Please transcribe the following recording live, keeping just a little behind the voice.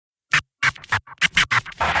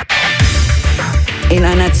In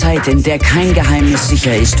einer Zeit, in der kein Geheimnis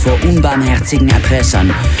sicher ist vor unbarmherzigen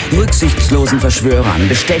Erpressern, rücksichtslosen Verschwörern,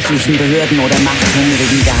 bestechlichen Behörden oder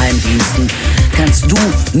machthungrigen Geheimdiensten, kannst du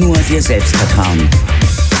nur dir selbst vertrauen.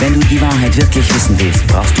 Wenn du die Wahrheit wirklich wissen willst,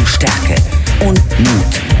 brauchst du Stärke und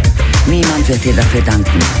Mut. Niemand wird dir dafür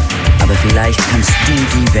danken, aber vielleicht kannst du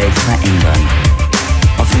die Welt verändern.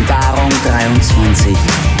 Offenbarung 23.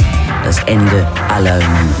 Das Ende aller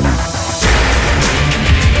Lügen.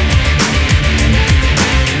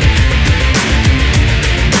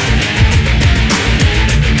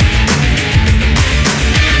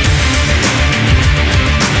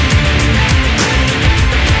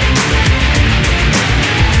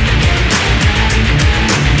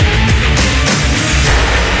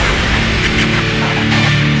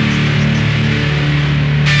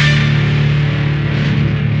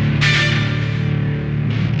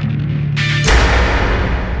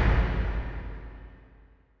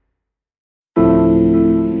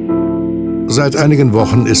 Seit einigen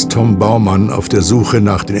Wochen ist Tom Baumann auf der Suche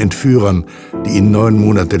nach den Entführern, die ihn 9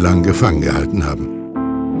 Monate lang gefangen gehalten haben.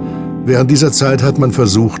 Während dieser Zeit hat man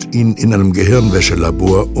versucht, ihn in einem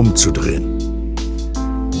Gehirnwäschelabor umzudrehen.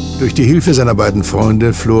 Durch die Hilfe seiner beiden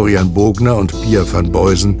Freunde Florian Bogner und Pia van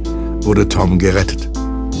Beusen wurde Tom gerettet.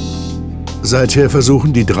 Seither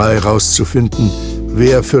versuchen die 3 herauszufinden,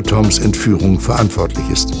 wer für Toms Entführung verantwortlich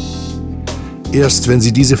ist. Erst wenn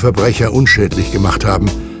sie diese Verbrecher unschädlich gemacht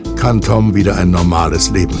haben, kann Tom wieder ein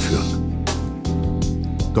normales Leben führen.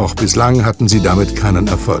 Doch bislang hatten sie damit keinen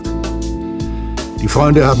Erfolg. Die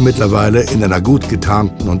Freunde haben mittlerweile in einer gut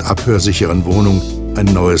getarnten und abhörsicheren Wohnung ein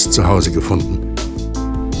neues Zuhause gefunden.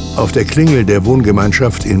 Auf der Klingel der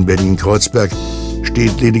Wohngemeinschaft in Berlin-Kreuzberg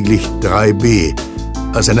steht lediglich 3b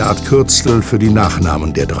als eine Art Kürzel für die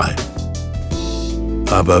Nachnamen der 3.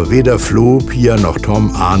 Aber weder Flo, Pia noch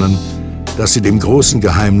Tom ahnen, dass sie dem großen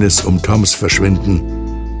Geheimnis um Toms Verschwinden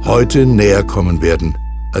heute näher kommen werden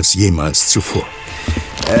als jemals zuvor.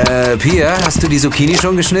 Pia, hast du die Zucchini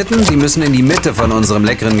schon geschnitten? Die müssen in die Mitte von unserem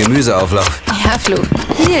leckeren Gemüseauflauf. Ja, Flo.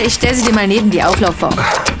 Hier, ich stelle sie dir mal neben die Auflaufform.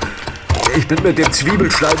 Ich bin mit dem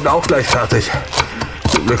Zwiebelschneiden auch gleich fertig.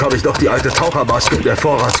 Zum Glück habe ich noch die alte Tauchermaske in der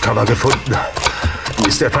Vorratskammer gefunden. Die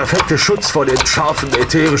ist der perfekte Schutz vor den scharfen,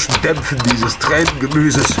 ätherischen Dämpfen dieses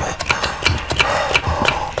Tränengemüses.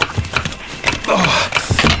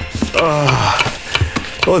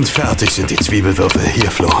 Und fertig sind die Zwiebelwürfel. Hier,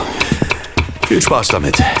 Flo. Viel Spaß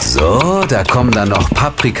damit. So, da kommen dann noch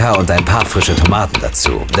Paprika und ein paar frische Tomaten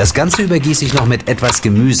dazu. Das Ganze übergieße ich noch mit etwas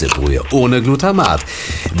Gemüsebrühe, ohne Glutamat.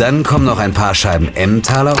 Dann kommen noch ein paar Scheiben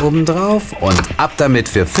Emmentaler obendrauf und ab damit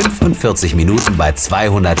für 45 Minuten bei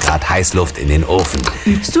 200 Grad Heißluft in den Ofen.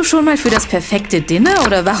 Übst du schon mal für das perfekte Dinner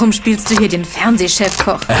oder warum spielst du hier den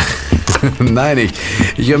Fernsehchefkoch? Nein,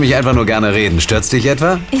 ich höre mich einfach nur gerne reden. Stört's dich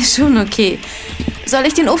etwa? Ist schon okay. Soll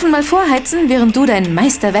ich den Ofen mal vorheizen, während du dein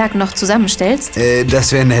Meisterwerk noch zusammenstellst?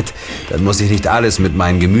 Das wäre nett. Dann muss ich nicht alles mit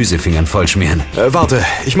meinen Gemüsefingern vollschmieren. Warte,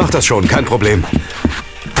 ich mach das schon, kein Problem.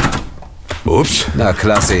 Ups. Na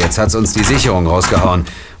klasse, jetzt hat's uns die Sicherung rausgehauen.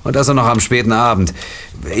 Und das auch noch am späten Abend.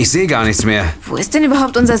 Ich sehe gar nichts mehr. Wo ist denn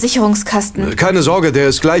überhaupt unser Sicherungskasten? Keine Sorge, der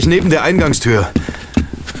ist gleich neben der Eingangstür.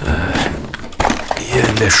 Hier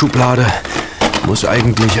in der Schublade muss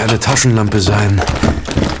eigentlich eine Taschenlampe sein.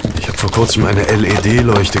 Ich habe vor kurzem eine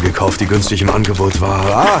LED-Leuchte gekauft, die günstig im Angebot war.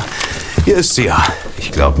 Ah, hier ist sie ja.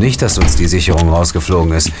 Ich glaube nicht, dass uns die Sicherung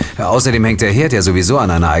rausgeflogen ist. Außerdem hängt der Herd ja sowieso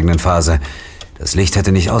an einer eigenen Phase. Das Licht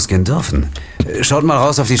hätte nicht ausgehen dürfen. Schaut mal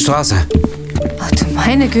raus auf die Straße. Ach du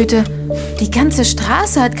meine Güte, die ganze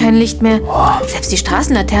Straße hat kein Licht mehr. Selbst die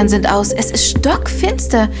Straßenlaternen sind aus. Es ist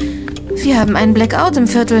stockfinster. Wir haben einen Blackout im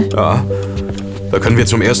Viertel. Ja, da können wir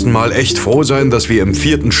zum ersten Mal echt froh sein, dass wir im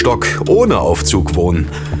 4. Stock ohne Aufzug wohnen.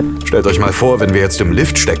 Stellt euch mal vor, wenn wir jetzt im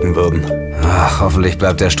Lift stecken würden. Ach, hoffentlich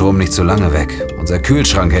bleibt der Strom nicht so lange weg. Unser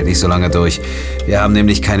Kühlschrank hält nicht so lange durch. Wir haben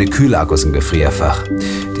nämlich keine Kühlakkus im Gefrierfach.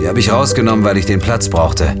 Die habe ich rausgenommen, weil ich den Platz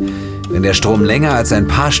brauchte. Wenn der Strom länger als ein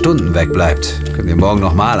paar Stunden wegbleibt, können wir morgen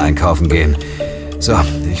nochmal einkaufen gehen. So,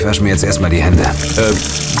 ich wasche mir jetzt erstmal die Hände.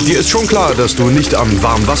 Dir ist schon klar, dass du nicht am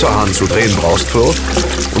Warmwasserhahn zu drehen brauchst, Flo.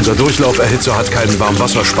 Unser Durchlauferhitzer hat keinen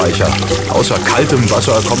Warmwasserspeicher. Außer kaltem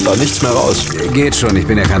Wasser kommt da nichts mehr raus. Geht schon, ich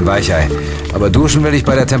bin ja kein Weichei. Aber duschen will ich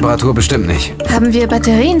bei der Temperatur bestimmt nicht. Haben wir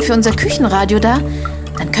Batterien für unser Küchenradio da?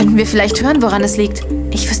 Dann könnten wir vielleicht hören, woran es liegt.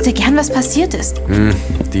 Ich wüsste gern, was passiert ist.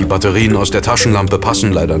 Die Batterien aus der Taschenlampe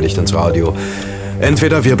passen leider nicht ins Radio.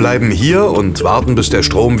 Entweder wir bleiben hier und warten, bis der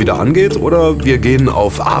Strom wieder angeht, oder wir gehen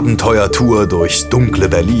auf Abenteuertour durchs dunkle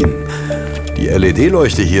Berlin. Die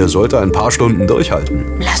LED-Leuchte hier sollte ein paar Stunden durchhalten.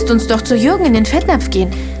 Lasst uns doch zu Jürgen in den Fettnapf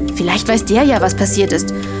gehen. Vielleicht weiß der ja, was passiert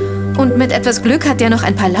ist. Und mit etwas Glück hat der noch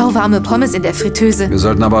ein paar lauwarme Pommes in der Fritteuse. Wir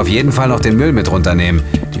sollten aber auf jeden Fall noch den Müll mit runternehmen.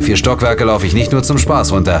 Die 4 Stockwerke laufe ich nicht nur zum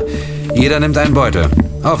Spaß runter. Jeder nimmt einen Beutel.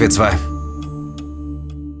 Auf, ihr 2.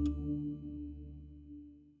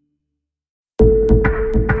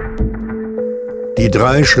 Die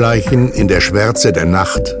 3 schleichen in der Schwärze der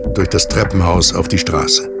Nacht durch das Treppenhaus auf die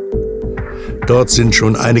Straße. Dort sind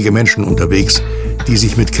schon einige Menschen unterwegs, die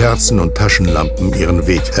sich mit Kerzen und Taschenlampen ihren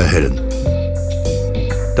Weg erhellen.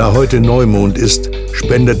 Da heute Neumond ist,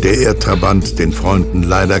 spendet der Erdtrabant den Freunden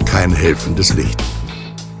leider kein helfendes Licht.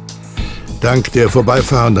 Dank der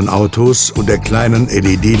vorbeifahrenden Autos und der kleinen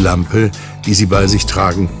LED-Lampe, die sie bei sich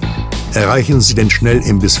tragen, erreichen sie den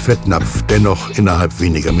Schnellimbiss Fettnapf dennoch innerhalb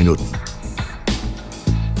weniger Minuten.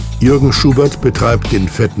 Jürgen Schubert betreibt den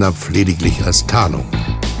Fettnapf lediglich als Tarnung.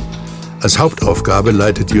 Als Hauptaufgabe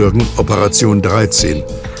leitet Jürgen Operation 13,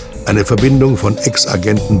 eine Verbindung von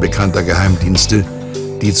Ex-Agenten bekannter Geheimdienste,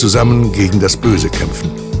 die zusammen gegen das Böse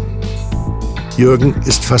kämpfen. Jürgen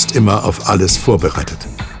ist fast immer auf alles vorbereitet.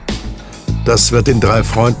 Das wird den 3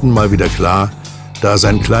 Freunden mal wieder klar, da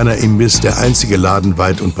sein kleiner Imbiss der einzige Laden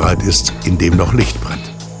weit und breit ist, in dem noch Licht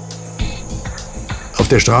brennt. Auf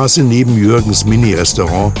der Straße neben Jürgens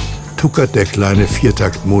Mini-Restaurant tuckert der kleine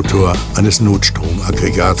Viertaktmotor eines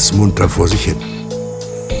Notstromaggregats munter vor sich hin.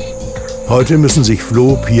 Heute müssen sich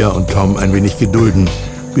Flo, Pia und Tom ein wenig gedulden,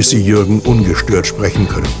 bis sie Jürgen ungestört sprechen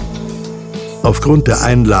können. Aufgrund der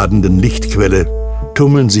einladenden Lichtquelle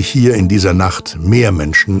tummeln sich hier in dieser Nacht mehr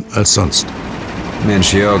Menschen als sonst.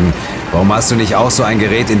 Mensch, Jürgen, warum hast du nicht auch so ein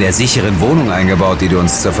Gerät in der sicheren Wohnung eingebaut, die du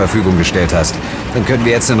uns zur Verfügung gestellt hast? Dann könnten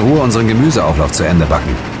wir jetzt in Ruhe unseren Gemüseauflauf zu Ende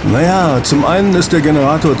backen. Naja, zum einen ist der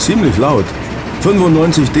Generator ziemlich laut.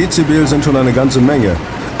 95 Dezibel sind schon eine ganze Menge.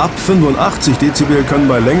 Ab 85 Dezibel können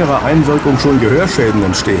bei längerer Einwirkung schon Gehörschäden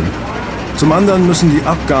entstehen. Zum anderen müssen die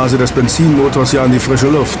Abgase des Benzinmotors ja in die frische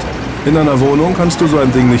Luft. In einer Wohnung kannst du so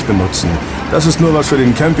ein Ding nicht benutzen. Das ist nur was für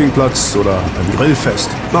den Campingplatz oder ein Grillfest.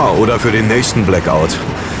 Oder für den nächsten Blackout.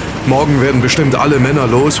 Morgen werden bestimmt alle Männer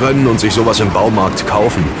losrennen und sich sowas im Baumarkt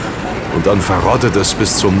kaufen. Und dann verrottet es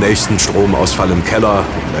bis zum nächsten Stromausfall im Keller,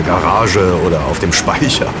 in der Garage oder auf dem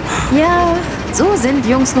Speicher. Ja, so sind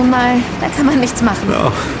Jungs nun mal. Da kann man nichts machen.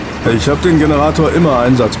 Ja. Ich habe den Generator immer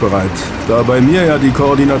einsatzbereit, da bei mir ja die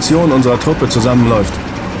Koordination unserer Truppe zusammenläuft.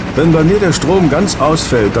 Wenn bei mir der Strom ganz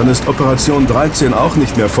ausfällt, dann ist Operation 13 auch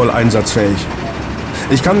nicht mehr voll einsatzfähig.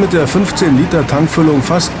 Ich kann mit der 15 Liter Tankfüllung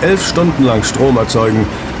fast 11 Stunden lang Strom erzeugen.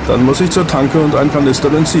 Dann muss ich zur Tanke und einen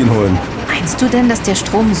Kanister Benzin holen. Meinst du denn, dass der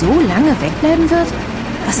Strom so lange wegbleiben wird?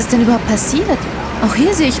 Was ist denn überhaupt passiert? Auch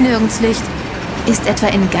hier sehe ich nirgends Licht. Ist etwa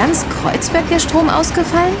in ganz Kreuzberg der Strom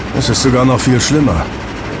ausgefallen? Es ist sogar noch viel schlimmer.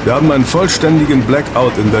 Wir haben einen vollständigen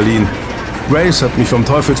Blackout in Berlin. Grace hat mich vom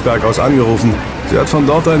Teufelsberg aus angerufen. Sie hat von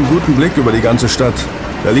dort einen guten Blick über die ganze Stadt.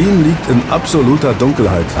 Berlin liegt in absoluter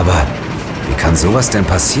Dunkelheit. Aber wie kann sowas denn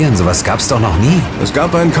passieren? Sowas gab's doch noch nie. Es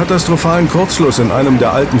gab einen katastrophalen Kurzschluss in einem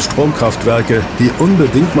der alten Stromkraftwerke, die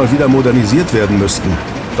unbedingt mal wieder modernisiert werden müssten.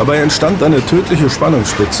 Dabei entstand eine tödliche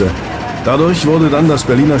Spannungsspitze. Dadurch wurde dann das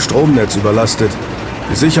Berliner Stromnetz überlastet.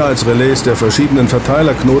 Die Sicherheitsrelais der verschiedenen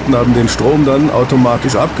Verteilerknoten haben den Strom dann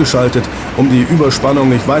automatisch abgeschaltet, um die Überspannung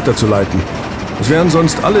nicht weiterzuleiten. Es wären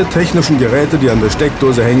sonst alle technischen Geräte, die an der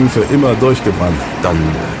Steckdose hängen, für immer durchgebrannt. Dann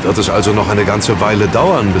wird es also noch eine ganze Weile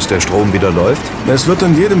dauern, bis der Strom wieder läuft? Es wird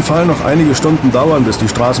in jedem Fall noch einige Stunden dauern, bis die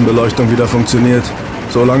Straßenbeleuchtung wieder funktioniert.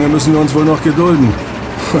 So lange müssen wir uns wohl noch gedulden.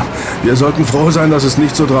 Wir sollten froh sein, dass es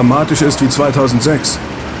nicht so dramatisch ist wie 2006.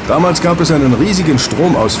 Damals gab es einen riesigen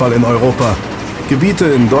Stromausfall in Europa. Gebiete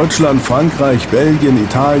in Deutschland, Frankreich, Belgien,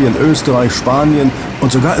 Italien, Österreich, Spanien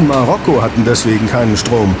und sogar in Marokko hatten deswegen keinen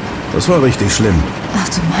Strom. Das war richtig schlimm. Ach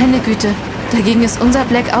du meine Güte, dagegen ist unser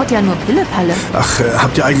Blackout ja nur Pillepalle. Ach,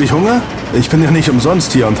 habt ihr eigentlich Hunger? Ich bin ja nicht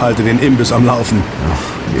umsonst hier und halte den Imbiss am Laufen.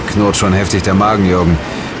 Ach, mir knurrt schon heftig der Magen, Jürgen.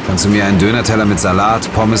 Kannst du mir einen Dönerteller mit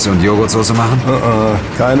Salat, Pommes und Joghurtsoße machen?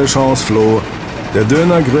 Keine Chance, Flo. Der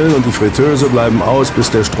Dönergrill und die Fritteuse bleiben aus,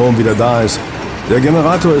 bis der Strom wieder da ist. Der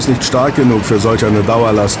Generator ist nicht stark genug für solch eine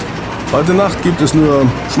Dauerlast. Heute Nacht gibt es nur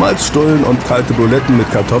Schmalzstullen und kalte Buletten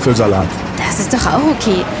mit Kartoffelsalat. Das ist doch auch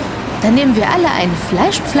okay. Dann nehmen wir alle einen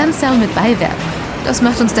Fleischpflanzer mit Beiwerk. Das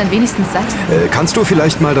macht uns dann wenigstens satt. Kannst du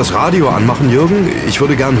vielleicht mal das Radio anmachen, Jürgen? Ich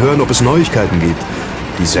würde gern hören, ob es Neuigkeiten gibt.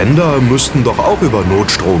 Die Sender müssten doch auch über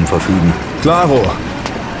Notstrom verfügen. Klaro.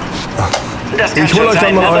 Das kann Ich hol schon euch dann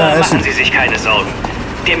sein, mal euer aber Essen. machen Sie sich keine Sorgen.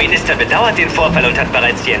 Der Minister bedauert den Vorfall und hat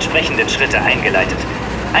bereits die entsprechenden Schritte eingeleitet.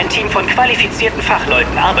 Ein Team von qualifizierten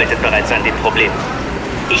Fachleuten arbeitet bereits an dem Problem.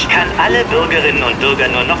 Ich kann alle Bürgerinnen und Bürger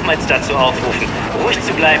nur nochmals dazu aufrufen, ruhig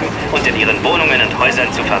zu bleiben und in ihren Wohnungen und Häusern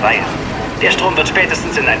zu verweilen. Der Strom wird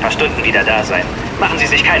spätestens in ein paar Stunden wieder da sein. Machen Sie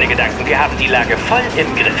sich keine Gedanken, wir haben die Lage voll im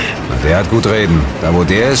Griff. Der hat gut reden. Da wo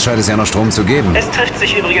der ist, scheint es ja noch Strom zu geben. Es trifft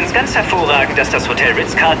sich übrigens ganz hervorragend, dass das Hotel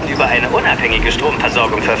Ritz-Carlton über eine unabhängige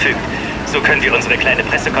Stromversorgung verfügt. So können wir unsere kleine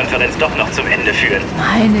Pressekonferenz doch noch zum Ende führen.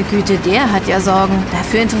 Meine Güte, der hat ja Sorgen.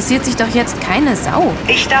 Dafür interessiert sich doch jetzt keine Sau.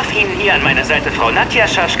 Ich darf Ihnen hier an meiner Seite Frau Nadja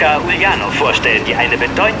Schaschka-Uljanov vorstellen, die eine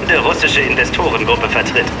bedeutende russische Investorengruppe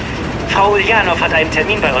vertritt. Frau Uljanov hat einen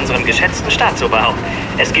Termin bei unserem geschätzten Staatsoberhaupt.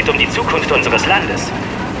 Es geht um die Zukunft unseres Landes.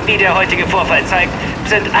 Wie der heutige Vorfall zeigt,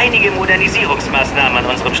 sind einige Modernisierungsmaßnahmen an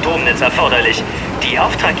unserem Stromnetz erforderlich. Die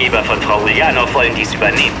Auftraggeber von Frau Uljanov wollen dies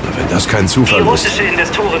übernehmen. Wenn das kein Die Zufall ist, russische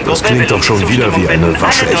Investorengruppe das klingt doch schon wieder wie eine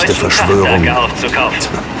waschechte Verschwörung. Aufzukaufen.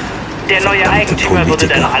 Der neue Verdammte Eigentümer würde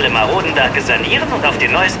dann Politiker. alle maroden Werke sanieren und auf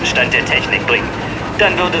den neuesten Stand der Technik bringen.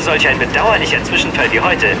 Dann würde solch ein bedauerlicher Zwischenfall wie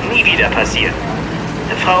heute nie wieder passieren.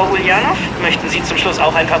 Frau Uljanov, möchten Sie zum Schluss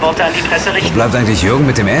auch ein paar Worte an die Presse Wo richten? bleibt eigentlich Jürgen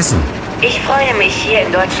mit dem Essen? Ich freue mich, hier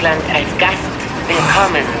in Deutschland als Gast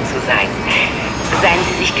willkommen zu sein. Seien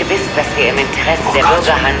Sie sich gewiss, dass wir im Interesse der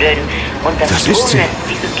Bürger handeln und das Das ist sie. Stromnetz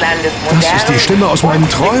dieses Landes Das modern ist die Stimme aus meinen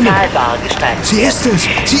und Träumen. bezahlbar gestalten. Sie ist es!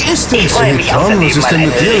 Sie ist Ich es! freue mich Tom, außerdem was ist denn mal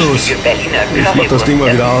mit eine dir los? richtige Berliner Ich mach das Ding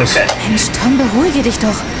mal wieder Currywurst aus. essen zu können. Mensch, Tom, beruhige dich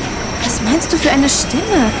doch. Was meinst du für eine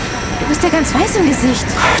Stimme? Du bist ja ganz weiß im Gesicht.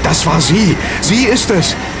 Das war sie! Sie ist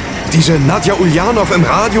es! Diese Nadja Uljanov im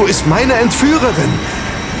Radio ist meine Entführerin!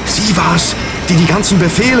 Sie war's, die die ganzen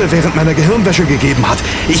Befehle während meiner Gehirnwäsche gegeben hat.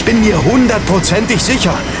 Ich bin mir 100%ig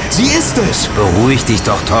sicher. Sie ist es! Beruhig dich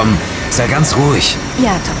doch, Tom. Sei ganz ruhig.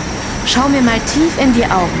 Ja, Tom. Schau mir mal tief in die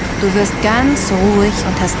Augen. Du wirst ganz ruhig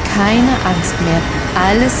und hast keine Angst mehr.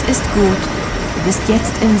 Alles ist gut. Du bist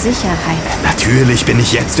jetzt in Sicherheit. Natürlich bin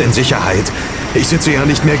ich jetzt in Sicherheit. Ich sitze ja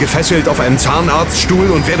nicht mehr gefesselt auf einem Zahnarztstuhl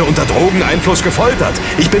und werde unter Drogeneinfluss gefoltert.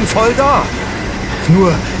 Ich bin voll da.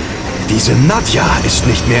 Nur, diese Nadja ist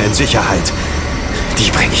nicht mehr in Sicherheit. Die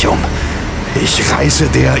bringe ich um. Ich reiße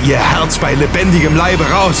der ihr Herz bei lebendigem Leibe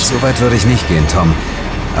raus. So weit würde ich nicht gehen, Tom.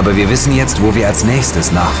 Aber wir wissen jetzt, wo wir als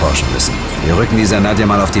nächstes nachforschen müssen. Wir rücken dieser Nadja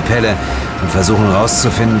mal auf die Pelle und versuchen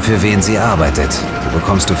herauszufinden, für wen sie arbeitet. So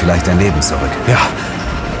bekommst du vielleicht dein Leben zurück. Ja,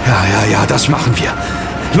 das machen wir.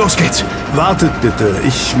 Los geht's. Wartet bitte,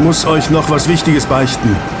 ich muss euch noch was Wichtiges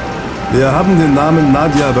beichten. Wir haben den Namen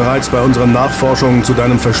Nadja bereits bei unseren Nachforschungen zu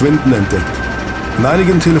deinem Verschwinden entdeckt. In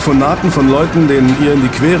einigen Telefonaten von Leuten, denen ihr in die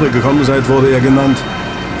Quere gekommen seid, wurde er genannt.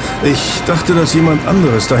 Ich dachte, dass jemand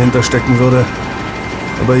anderes dahinter stecken würde.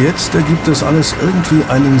 Aber jetzt ergibt es alles irgendwie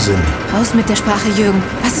einen Sinn. Raus mit der Sprache, Jürgen.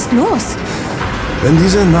 Was ist los? Wenn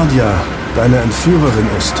diese Nadja deine Entführerin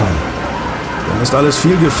ist, Tom, dann ist alles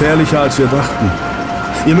viel gefährlicher, als wir dachten.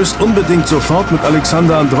 Ihr müsst unbedingt sofort mit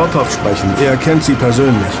Alexander Andropow sprechen. Er kennt sie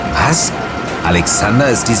persönlich. Was? Alexander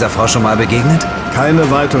ist dieser Frau schon mal begegnet?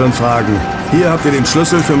 Keine weiteren Fragen. Hier habt ihr den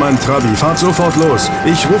Schlüssel für meinen Trabi. Fahrt sofort los.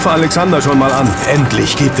 Ich rufe Alexander schon mal an.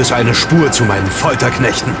 Endlich gibt es eine Spur zu meinen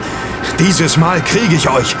Folterknechten. Dieses Mal kriege ich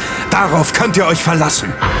euch. Darauf könnt ihr euch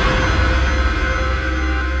verlassen.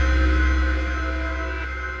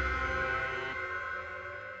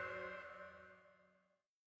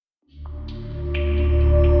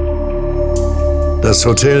 Das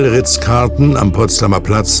Hotel Ritz-Carlton am Potsdamer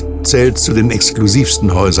Platz zählt zu den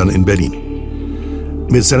exklusivsten Häusern in Berlin.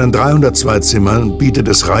 Mit seinen 302 Zimmern bietet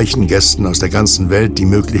es reichen Gästen aus der ganzen Welt die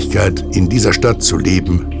Möglichkeit, in dieser Stadt zu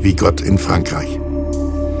leben wie Gott in Frankreich.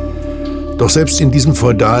 Doch selbst in diesem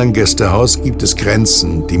feudalen Gästehaus gibt es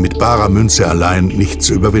Grenzen, die mit barer Münze allein nicht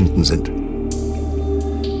zu überwinden sind.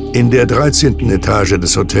 In der 13. Etage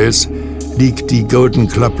des Hotels liegt die Golden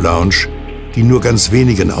Club Lounge, die nur ganz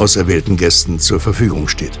wenigen auserwählten Gästen zur Verfügung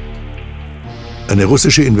steht. Eine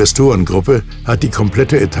russische Investorengruppe hat die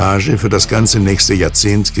komplette Etage für das ganze nächste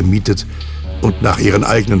Jahrzehnt gemietet und nach ihren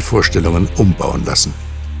eigenen Vorstellungen umbauen lassen.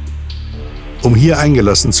 Um hier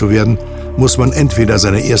eingelassen zu werden, muss man entweder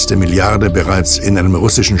seine erste Milliarde bereits in einem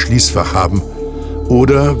russischen Schließfach haben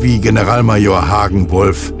oder, wie Generalmajor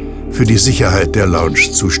Hagen-Wolf, für die Sicherheit der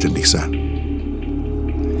Lounge zuständig sein.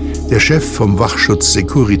 Der Chef vom Wachschutz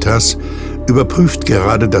Securitas überprüft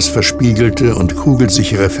gerade das verspiegelte und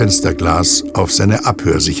kugelsichere Fensterglas auf seine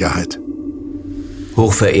Abhörsicherheit.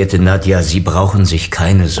 Hochverehrte Nadja, Sie brauchen sich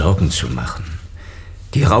keine Sorgen zu machen.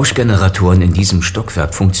 Die Rauschgeneratoren in diesem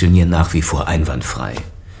Stockwerk funktionieren nach wie vor einwandfrei.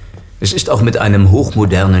 Es ist auch mit einem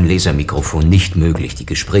hochmodernen Lasermikrofon nicht möglich, die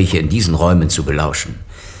Gespräche in diesen Räumen zu belauschen.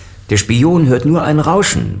 Der Spion hört nur ein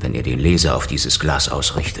Rauschen, wenn er den Laser auf dieses Glas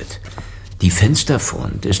ausrichtet. Die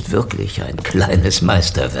Fensterfront ist wirklich ein kleines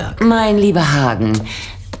Meisterwerk. Mein lieber Hagen,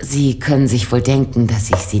 Sie können sich wohl denken, dass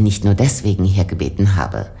ich Sie nicht nur deswegen hergebeten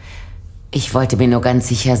habe. Ich wollte mir nur ganz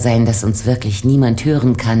sicher sein, dass uns wirklich niemand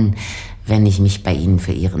hören kann, wenn ich mich bei Ihnen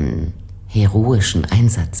für Ihren heroischen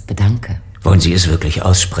Einsatz bedanke. Wollen Sie es wirklich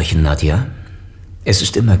aussprechen, Nadja? Es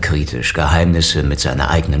ist immer kritisch, Geheimnisse mit seiner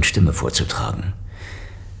eigenen Stimme vorzutragen.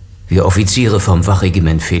 Wir Offiziere vom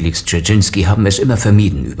Wachregiment Felix Dzerzhinsky haben es immer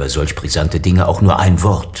vermieden, über solch brisante Dinge auch nur ein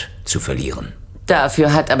Wort zu verlieren.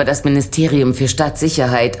 Dafür hat aber das Ministerium für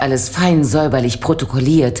Staatssicherheit alles fein säuberlich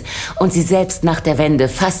protokolliert und Sie selbst nach der Wende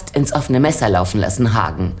fast ins offene Messer laufen lassen,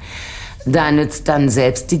 Hagen. Da nützt dann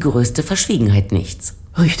selbst die größte Verschwiegenheit nichts.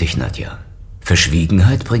 Richtig, Nadja.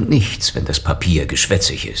 Verschwiegenheit bringt nichts, wenn das Papier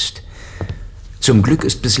geschwätzig ist. Zum Glück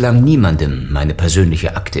ist bislang niemandem meine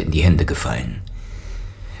persönliche Akte in die Hände gefallen.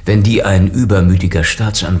 Wenn die ein übermütiger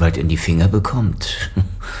Staatsanwalt in die Finger bekommt,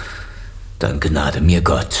 dann gnade mir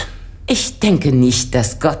Gott. Ich denke nicht,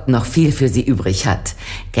 dass Gott noch viel für Sie übrig hat,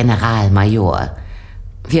 Generalmajor.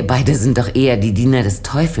 Wir beide sind doch eher die Diener des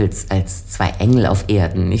Teufels als zwei Engel auf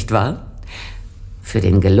Erden, nicht wahr? Für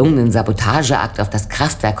den gelungenen Sabotageakt auf das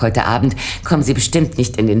Kraftwerk heute Abend kommen Sie bestimmt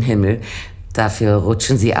nicht in den Himmel. Dafür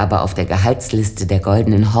rutschen Sie aber auf der Gehaltsliste der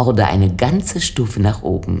Goldenen Horde eine ganze Stufe nach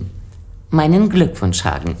oben. Meinen Glückwunsch,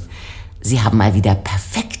 Hagen. Sie haben mal wieder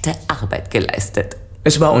perfekte Arbeit geleistet.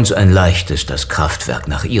 Es war uns ein leichtes, das Kraftwerk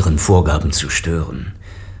nach Ihren Vorgaben zu stören.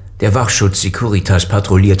 Der Wachschutz Securitas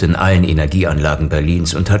patrouilliert in allen Energieanlagen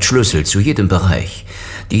Berlins und hat Schlüssel zu jedem Bereich.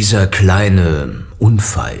 Dieser kleine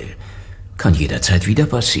Unfall kann jederzeit wieder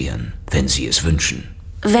passieren, wenn Sie es wünschen.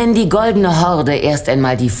 Wenn die Goldene Horde erst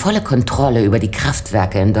einmal die volle Kontrolle über die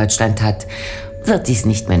Kraftwerke in Deutschland hat, wird dies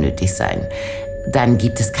nicht mehr nötig sein. Dann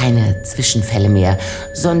gibt es keine Zwischenfälle mehr,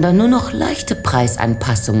 sondern nur noch leichte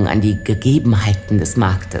Preisanpassungen an die Gegebenheiten des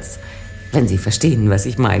Marktes. Wenn Sie verstehen, was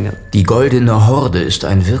ich meine. Die Goldene Horde ist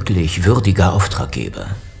ein wirklich würdiger Auftraggeber.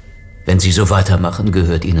 Wenn Sie so weitermachen,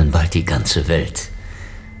 gehört Ihnen bald die ganze Welt.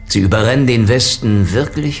 Sie überrennen den Westen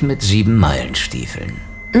wirklich mit 7-Meilen-Stiefeln.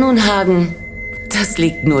 Nun, Hagen, das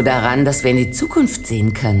liegt nur daran, dass wir in die Zukunft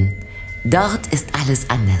sehen können. Dort ist alles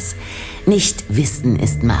anders. Nicht Wissen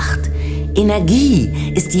ist Macht.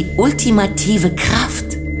 Energie ist die ultimative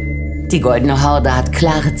Kraft. Die Goldene Horde hat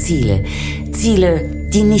klare Ziele. Ziele,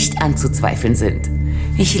 die nicht anzuzweifeln sind.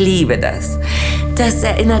 Ich liebe das. Das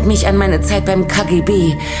erinnert mich an meine Zeit beim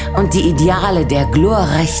KGB und die Ideale der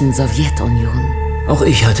glorreichen Sowjetunion. Auch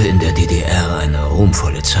ich hatte in der DDR eine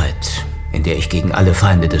ruhmvolle Zeit, in der ich gegen alle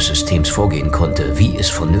Feinde des Systems vorgehen konnte, wie es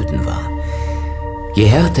vonnöten war. Je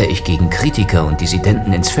härter ich gegen Kritiker und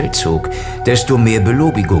Dissidenten ins Feld zog, desto mehr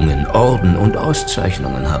Belobigungen, Orden und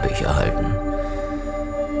Auszeichnungen habe ich erhalten.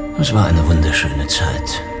 Es war eine wunderschöne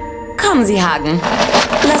Zeit. Kommen Sie, Hagen.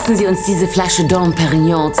 Lassen Sie uns diese Flasche Dom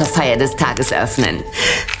Perignon zur Feier des Tages öffnen.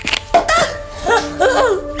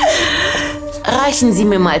 Reichen Sie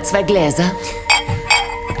mir mal 2 Gläser.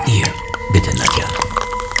 Hier, bitte, Nadja.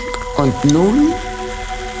 Und nun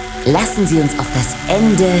lassen Sie uns auf das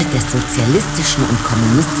Ende des sozialistischen und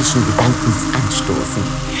kommunistischen Gedankens anstoßen.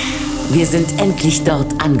 Wir sind endlich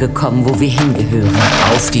dort angekommen, wo wir hingehören.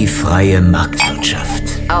 Auf die freie Marktwirtschaft.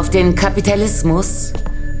 Auf den Kapitalismus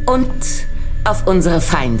und auf unsere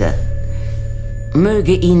Feinde.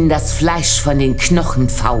 Möge ihnen das Fleisch von den Knochen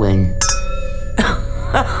faulen.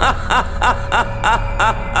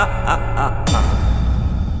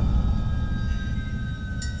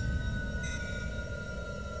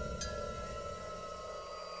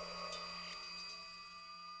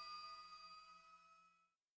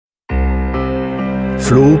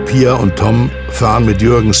 Flo, Pia und Tom fahren mit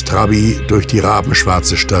Jürgens Trabi durch die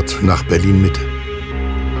rabenschwarze Stadt nach Berlin-Mitte.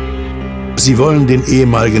 Sie wollen den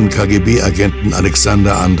ehemaligen KGB-Agenten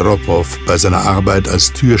Alexander Andropow bei seiner Arbeit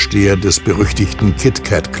als Türsteher des berüchtigten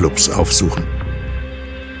KitKat-Clubs aufsuchen.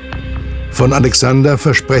 Von Alexander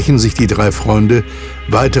versprechen sich die 3 Freunde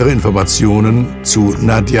weitere Informationen zu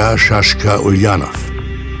Nadja Schaschka-Uljanov.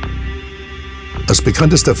 Als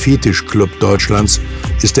bekanntester Fetischclub Deutschlands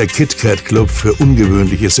ist der KitKat-Club für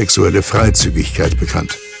ungewöhnliche sexuelle Freizügigkeit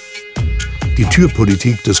bekannt. Die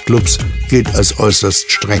Türpolitik des Clubs gilt als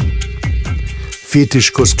äußerst streng.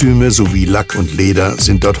 Fetischkostüme sowie Lack und Leder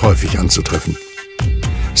sind dort häufig anzutreffen.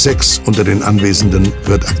 Sex unter den Anwesenden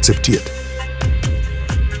wird akzeptiert.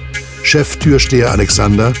 Cheftürsteher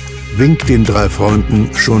Alexander winkt den 3 Freunden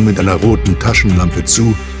schon mit einer roten Taschenlampe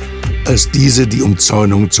zu, als diese die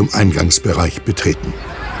Umzäunung zum Eingangsbereich betreten.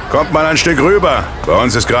 Kommt mal ein Stück rüber. Bei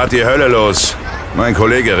uns ist gerade die Hölle los. Mein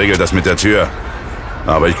Kollege regelt das mit der Tür.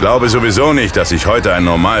 Aber ich glaube sowieso nicht, dass sich heute ein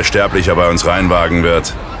Normalsterblicher bei uns reinwagen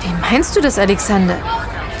wird. Wie meinst du das, Alexander?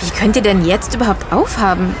 Wie könnt ihr denn jetzt überhaupt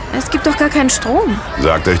aufhaben? Es gibt doch gar keinen Strom.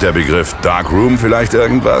 Sagt euch der Begriff Darkroom vielleicht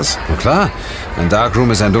irgendwas? Na klar, ein Darkroom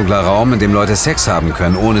ist ein dunkler Raum, in dem Leute Sex haben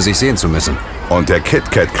können, ohne sich sehen zu müssen. Und der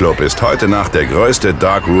KitKat Club ist heute Nacht der größte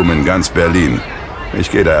Darkroom in ganz Berlin. Ich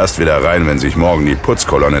gehe da erst wieder rein, wenn sich morgen die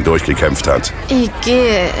Putzkolonne durchgekämpft hat. Igitt,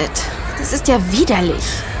 das ist ja widerlich.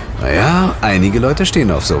 Naja, einige Leute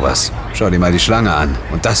stehen auf sowas. Schau dir mal die Schlange an.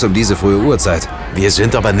 Und das um diese frühe Uhrzeit. Wir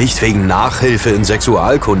sind aber nicht wegen Nachhilfe in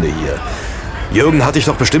Sexualkunde hier. Jürgen hat dich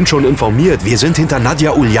doch bestimmt schon informiert. Wir sind hinter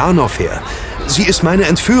Nadja Uljanov her. Sie ist meine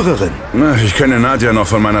Entführerin. Ich kenne Nadja noch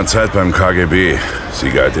von meiner Zeit beim KGB. Sie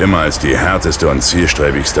galt immer als die härteste und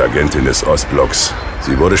zielstrebigste Agentin des Ostblocks.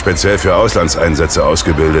 Sie wurde speziell für Auslandseinsätze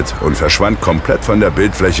ausgebildet und verschwand komplett von der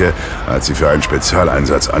Bildfläche, als sie für einen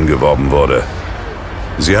Spezialeinsatz angeworben wurde.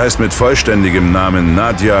 Sie heißt mit vollständigem Namen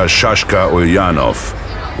Nadja Schaschka Uljanov,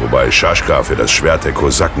 wobei Schaschka für das Schwert der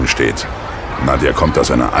Kosaken steht. Nadja kommt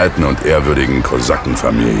aus einer alten und ehrwürdigen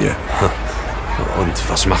Kosakenfamilie. Und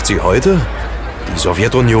was macht sie heute? Die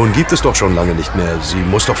Sowjetunion gibt es doch schon lange nicht mehr. Sie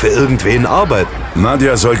muss doch für irgendwen arbeiten.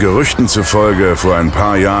 Nadja soll Gerüchten zufolge vor ein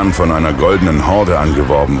paar Jahren von einer goldenen Horde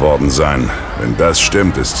angeworben worden sein. Wenn das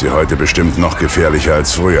stimmt, ist sie heute bestimmt noch gefährlicher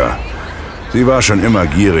als früher. Sie war schon immer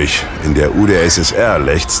gierig. In der UdSSR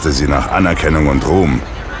lechzte sie nach Anerkennung und Ruhm.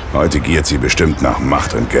 Heute giert sie bestimmt nach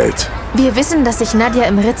Macht und Geld. Wir wissen, dass sich Nadja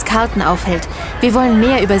im Ritz-Carlton aufhält. Wir wollen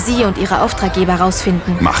mehr über sie und ihre Auftraggeber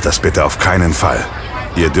rausfinden. Macht das bitte auf keinen Fall.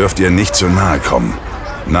 Ihr dürft ihr nicht zu nahe kommen.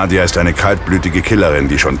 Nadja ist eine kaltblütige Killerin,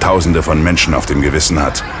 die schon Tausende von Menschen auf dem Gewissen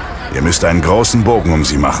hat. Ihr müsst einen großen Bogen um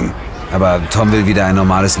sie machen. Aber Tom will wieder ein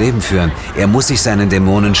normales Leben führen. Er muss sich seinen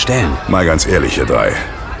Dämonen stellen. Mal ganz ehrlich, ihr drei.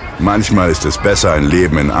 Manchmal ist es besser, ein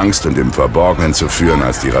Leben in Angst und im Verborgenen zu führen,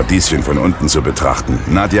 als die Radieschen von unten zu betrachten.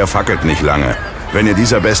 Nadja fackelt nicht lange. Wenn ihr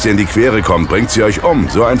dieser Bestie in die Quere kommt, bringt sie euch um.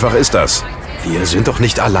 So einfach ist das. Wir sind doch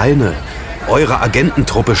nicht alleine. Eure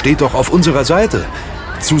Agententruppe steht doch auf unserer Seite.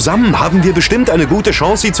 Zusammen haben wir bestimmt eine gute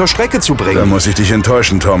Chance, sie zur Strecke zu bringen. Da muss ich dich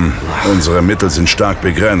enttäuschen, Tom. Unsere Mittel sind stark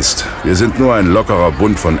begrenzt. Wir sind nur ein lockerer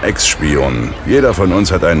Bund von Ex-Spionen. Jeder von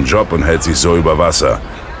uns hat einen Job und hält sich so über Wasser.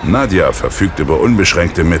 Nadja verfügt über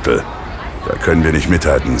unbeschränkte Mittel. Da können wir nicht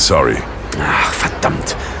mithalten, sorry. Ach,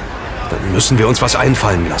 verdammt. Dann müssen wir uns was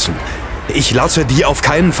einfallen lassen. Ich lasse die auf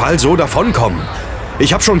keinen Fall so davonkommen.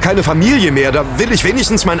 Ich habe schon keine Familie mehr, da will ich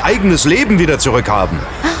wenigstens mein eigenes Leben wieder zurückhaben.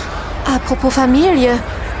 Apropos Familie.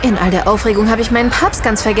 In all der Aufregung habe ich meinen Papst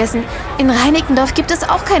ganz vergessen. In Reinickendorf gibt es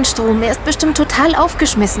auch keinen Strom. Er ist bestimmt total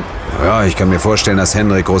aufgeschmissen. Ja, ich kann mir vorstellen, dass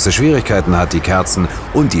Hendrik große Schwierigkeiten hat, die Kerzen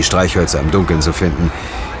und die Streichhölzer im Dunkeln zu finden.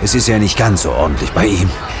 Es ist ja nicht ganz so ordentlich bei ihm.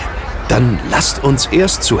 Dann lasst uns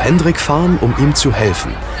erst zu Hendrik fahren, um ihm zu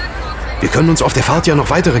helfen. Wir können uns auf der Fahrt ja noch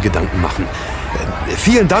weitere Gedanken machen.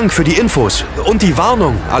 Vielen Dank für die Infos und die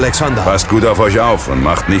Warnung, Alexander. Passt gut auf euch auf und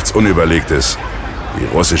macht nichts Unüberlegtes. Die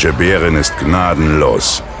russische Bärin ist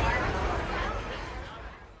gnadenlos.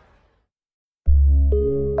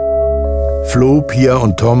 Flo, Pia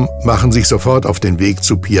und Tom machen sich sofort auf den Weg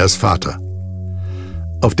zu Pias Vater.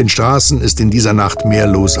 Auf den Straßen ist in dieser Nacht mehr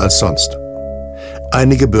los als sonst.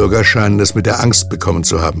 Einige Bürger scheinen es mit der Angst bekommen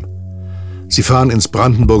zu haben. Sie fahren ins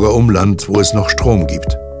Brandenburger Umland, wo es noch Strom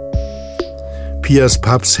gibt. Pias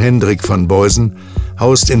Paps Hendrik van Beusen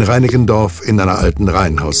haust in Reinickendorf in einer alten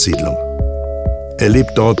Reihenhaussiedlung. Er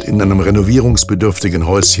lebt dort in einem renovierungsbedürftigen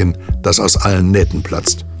Häuschen, das aus allen Nähten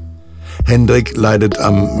platzt. Hendrik leidet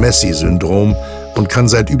am Messi-Syndrom und kann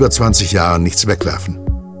seit über 20 Jahren nichts wegwerfen.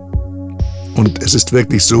 Und es ist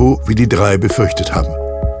wirklich so, wie die drei befürchtet haben.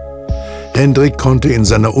 Hendrik konnte in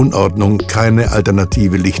seiner Unordnung keine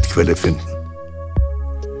alternative Lichtquelle finden.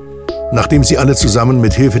 Nachdem sie alle zusammen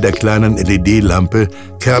mit Hilfe der kleinen LED-Lampe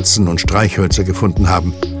Kerzen und Streichhölzer gefunden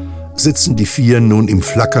haben, sitzen die vier nun im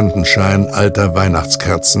flackernden Schein alter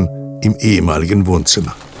Weihnachtskerzen im ehemaligen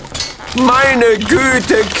Wohnzimmer. Meine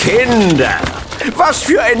Güte, Kinder! Was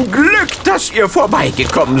für ein Glück, dass ihr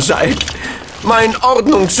vorbeigekommen seid! Mein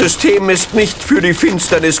Ordnungssystem ist nicht für die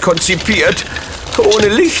Finsternis konzipiert. Ohne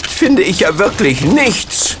Licht finde ich ja wirklich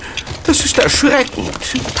nichts. Das ist erschreckend.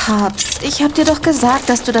 Papst, ich hab dir doch gesagt,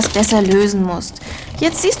 dass du das besser lösen musst.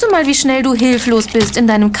 Jetzt siehst du mal, wie schnell du hilflos bist in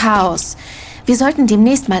deinem Chaos. Wir sollten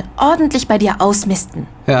demnächst mal ordentlich bei dir ausmisten.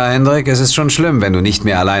 Ja, Hendrik, es ist schon schlimm, wenn du nicht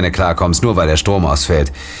mehr alleine klarkommst, nur weil der Strom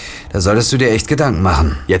ausfällt. Da solltest du dir echt Gedanken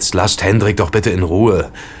machen. Jetzt lasst Hendrik doch bitte in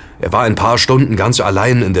Ruhe. Er war ein paar Stunden ganz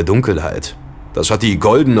allein in der Dunkelheit. Das hat die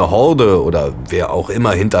goldene Horde oder wer auch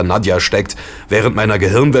immer hinter Nadja steckt, während meiner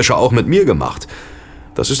Gehirnwäsche auch mit mir gemacht.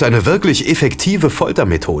 Das ist eine wirklich effektive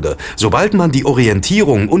Foltermethode. Sobald man die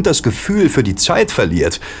Orientierung und das Gefühl für die Zeit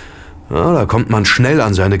verliert, ja, da kommt man schnell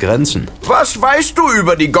an seine Grenzen. Was weißt du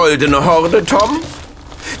über die goldene Horde, Tom?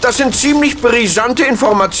 Das sind ziemlich brisante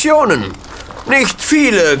Informationen. Nicht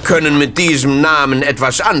viele können mit diesem Namen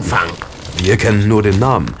etwas anfangen. Wir kennen nur den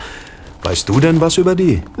Namen. Weißt du denn was über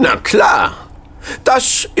die? Na klar.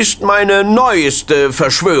 Das ist meine neueste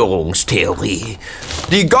Verschwörungstheorie.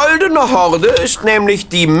 Die Goldene Horde ist nämlich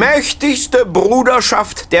die mächtigste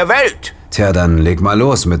Bruderschaft der Welt. Tja, dann leg mal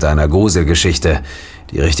los mit deiner Gruselgeschichte.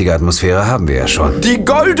 Die richtige Atmosphäre haben wir ja schon. Die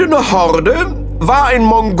Goldene Horde war ein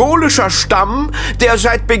mongolischer Stamm, der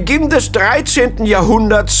seit Beginn des 13.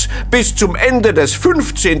 Jahrhunderts bis zum Ende des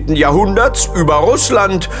 15. Jahrhunderts über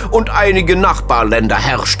Russland und einige Nachbarländer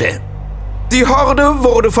herrschte. Die Horde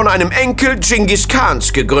wurde von einem Enkel Dschingis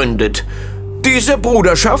Khans gegründet. Diese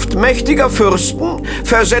Bruderschaft mächtiger Fürsten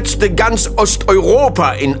versetzte ganz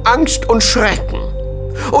Osteuropa in Angst und Schrecken.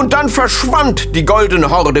 Und dann verschwand die Goldene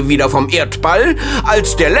Horde wieder vom Erdball,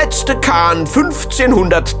 als der letzte Khan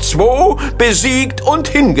 1502 besiegt und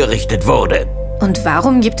hingerichtet wurde. Und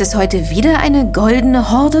warum gibt es heute wieder eine Goldene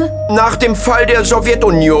Horde? Nach dem Fall der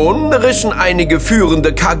Sowjetunion rissen einige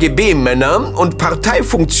führende KGB-Männer und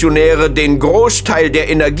Parteifunktionäre den Großteil der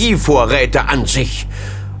Energievorräte an sich.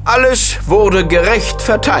 Alles wurde gerecht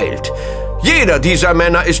verteilt. Jeder dieser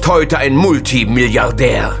Männer ist heute ein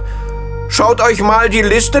Multimilliardär. Schaut euch mal die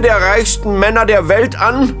Liste der reichsten Männer der Welt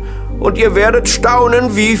an und ihr werdet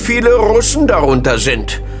staunen, wie viele Russen darunter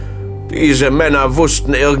sind. Diese Männer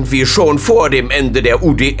wussten irgendwie schon vor dem Ende der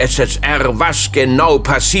UdSSR, was genau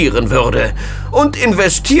passieren würde, und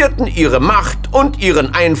investierten ihre Macht und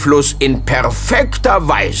ihren Einfluss in perfekter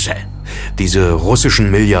Weise. Diese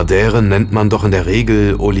russischen Milliardäre nennt man doch in der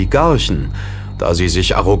Regel Oligarchen, da sie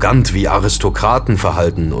sich arrogant wie Aristokraten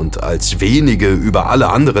verhalten und als wenige über alle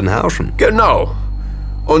anderen herrschen. Genau.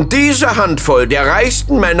 Und diese Handvoll der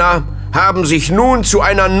reichsten Männer haben sich nun zu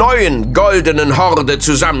einer neuen goldenen Horde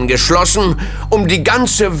zusammengeschlossen, um die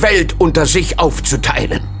ganze Welt unter sich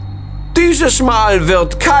aufzuteilen. Dieses Mal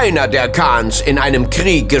wird keiner der Khans in einem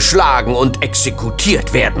Krieg geschlagen und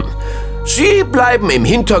exekutiert werden. Sie bleiben im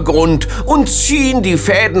Hintergrund und ziehen die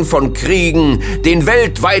Fäden von Kriegen, den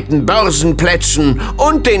weltweiten Börsenplätzen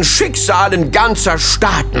und den Schicksalen ganzer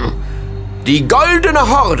Staaten. Die Goldene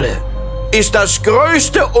Horde ist das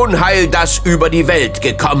größte Unheil, das über die Welt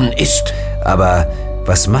gekommen ist. Aber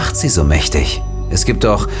was macht sie so mächtig? Es gibt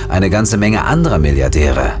doch eine ganze Menge anderer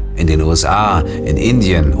Milliardäre. In den USA, in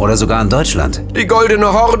Indien oder sogar in Deutschland. Die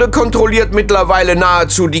Goldene Horde kontrolliert mittlerweile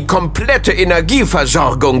nahezu die komplette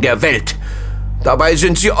Energieversorgung der Welt. Dabei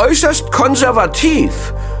sind sie äußerst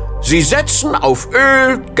konservativ. Sie setzen auf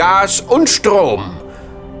Öl, Gas und Strom.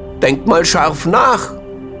 Denkt mal scharf nach.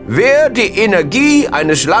 Wer die Energie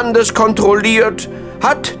eines Landes kontrolliert,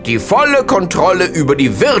 hat die volle Kontrolle über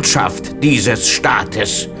die Wirtschaft dieses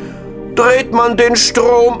Staates. Dreht man den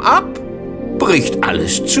Strom ab, bricht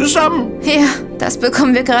alles zusammen. Ja, das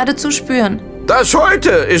bekommen wir gerade zu spüren. Das heute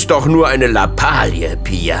ist doch nur eine Lappalie,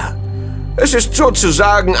 Pia. Es ist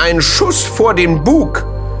sozusagen ein Schuss vor den Bug.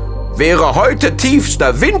 Wäre heute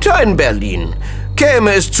tiefster Winter in Berlin,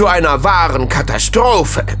 käme es zu einer wahren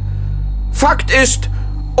Katastrophe. Fakt ist,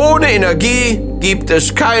 ohne Energie gibt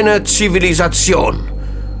es keine Zivilisation.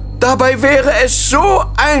 Dabei wäre es so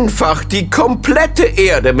einfach, die komplette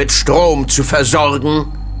Erde mit Strom zu versorgen.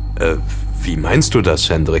 Wie meinst du das,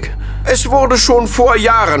 Hendrik? Es wurde schon vor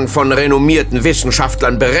Jahren von renommierten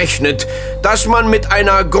Wissenschaftlern berechnet, dass man mit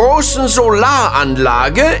einer großen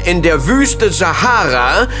Solaranlage in der Wüste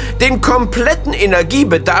Sahara den kompletten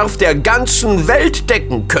Energiebedarf der ganzen Welt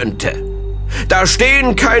decken könnte. Da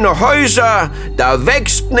stehen keine Häuser, da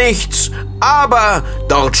wächst nichts, aber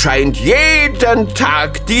dort scheint jeden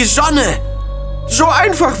Tag die Sonne. So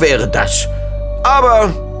einfach wäre das.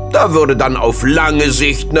 Aber da würde dann auf lange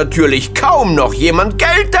Sicht natürlich kaum noch jemand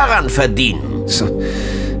Geld daran verdienen.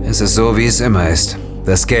 Es ist so, wie es immer ist.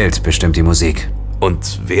 Das Geld bestimmt die Musik.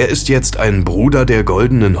 Und wer ist jetzt ein Bruder der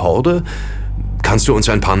Goldenen Horde? Kannst du uns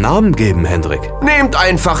ein paar Namen geben, Hendrik? Nehmt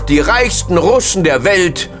einfach die reichsten Russen der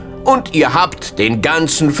Welt und ihr habt den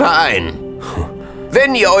ganzen Verein.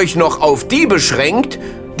 Wenn ihr euch noch auf die beschränkt,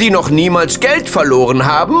 die noch niemals Geld verloren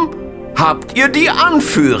haben, habt ihr die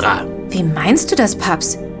Anführer. Wie meinst du das,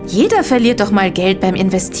 Paps? Jeder verliert doch mal Geld beim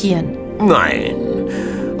Investieren. Nein.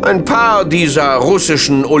 Ein paar dieser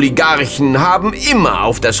russischen Oligarchen haben immer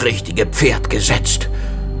auf das richtige Pferd gesetzt.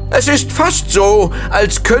 Es ist fast so,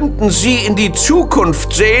 als könnten sie in die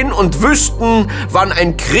Zukunft sehen und wüssten, wann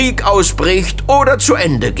ein Krieg ausbricht oder zu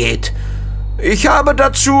Ende geht. Ich habe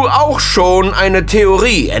dazu auch schon eine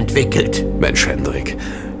Theorie entwickelt. Mensch, Hendrik,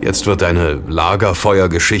 jetzt wird deine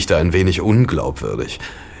Lagerfeuergeschichte ein wenig unglaubwürdig.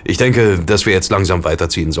 Ich denke, dass wir jetzt langsam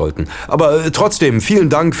weiterziehen sollten. Aber trotzdem, vielen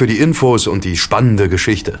Dank für die Infos und die spannende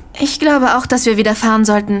Geschichte. Ich glaube auch, dass wir wieder fahren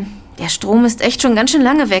sollten. Der Strom ist echt schon ganz schön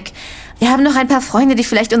lange weg. Wir haben noch ein paar Freunde, die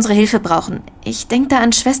vielleicht unsere Hilfe brauchen. Ich denke da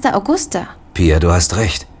an Schwester Augusta. Pia, du hast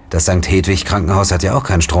recht. Das St. Hedwig Krankenhaus hat ja auch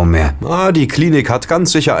keinen Strom mehr. Die Klinik hat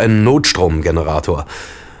ganz sicher einen Notstromgenerator.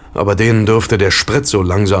 Aber denen dürfte der Sprit so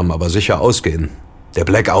langsam aber sicher ausgehen. Der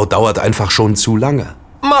Blackout dauert einfach schon zu lange.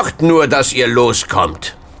 Macht nur, dass ihr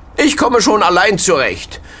loskommt. Ich komme schon allein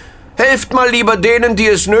zurecht. Helft mal lieber denen, die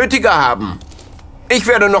es nötiger haben. Ich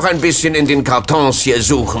werde noch ein bisschen in den Kartons hier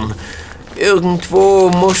suchen. Irgendwo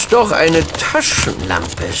muss doch eine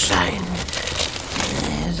Taschenlampe sein.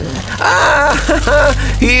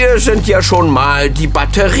 Hier sind ja schon mal die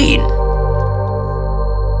Batterien.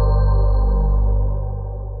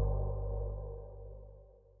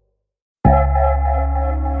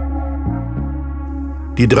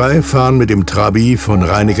 Die drei fahren mit dem Trabi von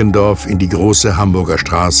Reinickendorf in die große Hamburger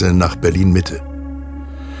Straße nach Berlin-Mitte.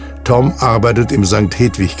 Tom arbeitet im St.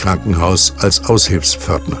 Hedwig Krankenhaus als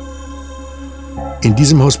Aushilfspförtner. In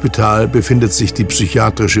diesem Hospital befindet sich die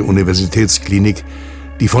psychiatrische Universitätsklinik,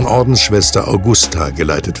 die von Ordensschwester Augusta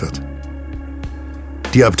geleitet wird.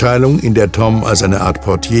 Die Abteilung, in der Tom als eine Art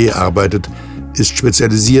Portier arbeitet, ist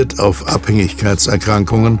spezialisiert auf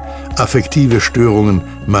Abhängigkeitserkrankungen, affektive Störungen,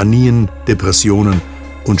 Manien, Depressionen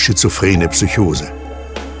und schizophrene Psychose.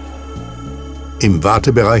 Im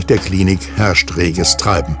Wartebereich der Klinik herrscht reges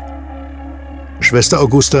Treiben. Schwester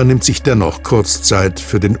Augusta nimmt sich dennoch kurz Zeit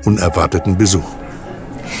für den unerwarteten Besuch.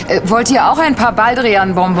 Wollt ihr auch ein paar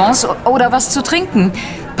Baldrian-Bonbons oder was zu trinken?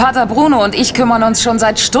 Pater Bruno und ich kümmern uns schon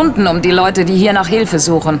seit Stunden um die Leute, die hier nach Hilfe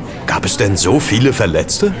suchen. Gab es denn so viele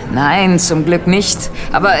Verletzte? Nein, zum Glück nicht.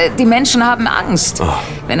 Aber die Menschen haben Angst.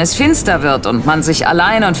 Wenn es finster wird und man sich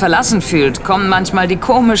allein und verlassen fühlt, kommen manchmal die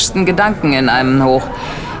komischsten Gedanken in einem hoch.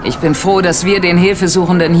 Ich bin froh, dass wir den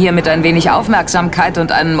Hilfesuchenden hier mit ein wenig Aufmerksamkeit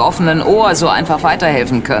und einem offenen Ohr so einfach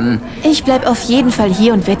weiterhelfen können. Ich bleib auf jeden Fall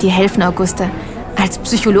hier und werde dir helfen, Augusta. Als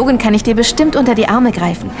Psychologin kann ich dir bestimmt unter die Arme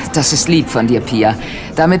greifen. Das ist lieb von dir, Pia.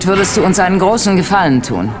 Damit würdest du uns einen großen Gefallen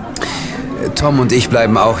tun. Tom und ich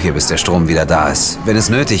bleiben auch hier, bis der Strom wieder da ist. Wenn es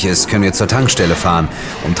nötig ist, können wir zur Tankstelle fahren,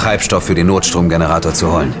 um Treibstoff für den Notstromgenerator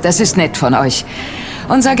zu holen. Das ist nett von euch.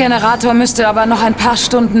 Unser Generator müsste aber noch ein paar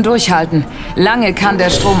Stunden durchhalten. Lange kann der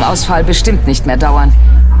Stromausfall bestimmt nicht mehr dauern.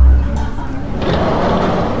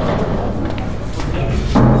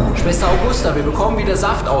 Schwester Augusta, wir bekommen wieder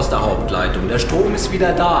Saft aus der Hauptleitung. Der Strom ist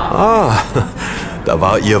wieder da. Da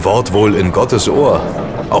war Ihr Wort wohl in Gottes Ohr.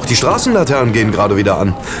 Auch die Straßenlaternen gehen gerade wieder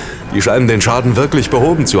an. Die scheinen den Schaden wirklich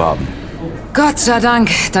behoben zu haben. Gott sei Dank,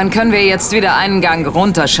 dann können wir jetzt wieder einen Gang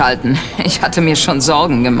runterschalten. Ich hatte mir schon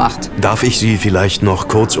Sorgen gemacht. Darf ich Sie vielleicht noch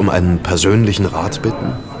kurz um einen persönlichen Rat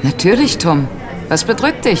bitten? Natürlich, Tom. Was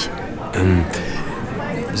bedrückt dich?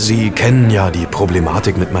 Sie kennen ja die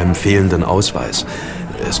Problematik mit meinem fehlenden Ausweis.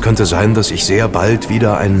 Es könnte sein, dass ich sehr bald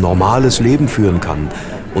wieder ein normales Leben führen kann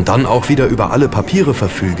und dann auch wieder über alle Papiere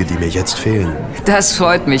verfüge, die mir jetzt fehlen. Das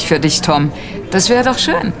freut mich für dich, Tom. Das wäre doch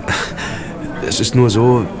schön. Es ist nur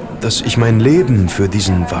so, dass ich mein Leben für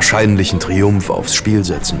diesen wahrscheinlichen Triumph aufs Spiel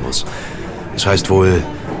setzen muss. Das heißt wohl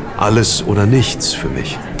alles oder nichts für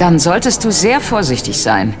mich. Dann solltest du sehr vorsichtig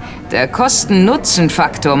sein. Der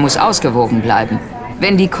Kosten-Nutzen-Faktor muss ausgewogen bleiben.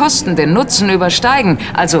 Wenn die Kosten den Nutzen übersteigen,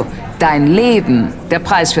 also dein Leben der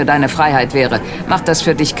Preis für deine Freiheit wäre, macht das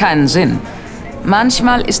für dich keinen Sinn.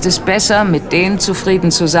 Manchmal ist es besser, mit dem zufrieden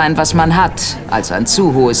zu sein, was man hat, als ein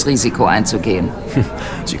zu hohes Risiko einzugehen.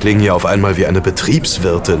 Sie klingen ja auf einmal wie eine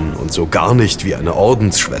Betriebswirtin und so gar nicht wie eine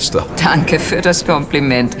Ordensschwester. Danke für das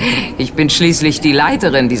Kompliment. Ich bin schließlich die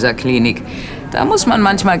Leiterin dieser Klinik. Da muss man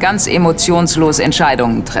manchmal ganz emotionslos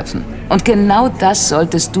Entscheidungen treffen. Und genau das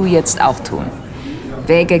solltest du jetzt auch tun.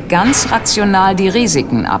 Wäge ganz rational die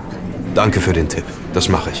Risiken ab. Danke für den Tipp. Das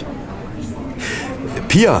mache ich.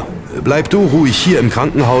 Pia, bleib du ruhig hier im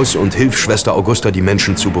Krankenhaus und hilf Schwester Augusta, die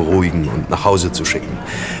Menschen zu beruhigen und nach Hause zu schicken.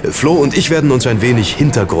 Flo und ich werden uns ein wenig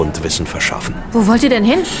Hintergrundwissen verschaffen. Wo wollt ihr denn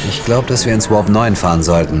hin? Ich glaube, dass wir ins Warp 9 fahren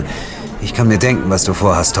sollten. Ich kann mir denken, was du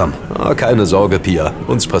vorhast, Tom. Keine Sorge, Pia.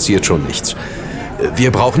 Uns passiert schon nichts.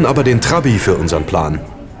 Wir brauchen aber den Trabi für unseren Plan.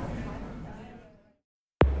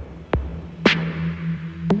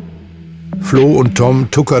 Flo und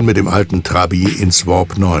Tom tuckern mit dem alten Trabi ins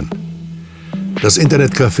Warp 9. Das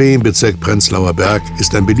Internetcafé im Bezirk Prenzlauer Berg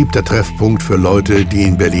ist ein beliebter Treffpunkt für Leute, die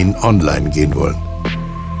in Berlin online gehen wollen.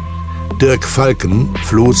 Dirk Falken,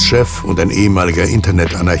 Flohs Chef und ein ehemaliger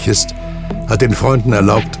Internetanarchist, hat den Freunden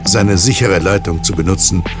erlaubt, seine sichere Leitung zu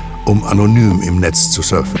benutzen, um anonym im Netz zu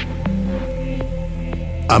surfen.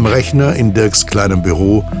 Am Rechner in Dirks kleinem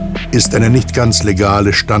Büro ist eine nicht ganz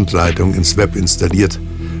legale Standleitung ins Web installiert,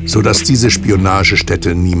 sodass diese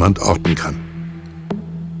Spionagestätte niemand orten kann.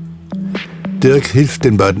 Dirk hilft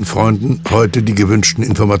den beiden Freunden, heute die gewünschten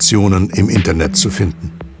Informationen im Internet zu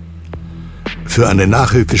finden. Für eine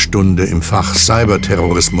Nachhilfestunde im Fach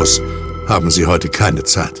Cyberterrorismus haben sie heute keine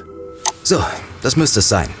Zeit. So, das müsste es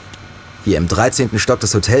sein. Hier im 13. Stock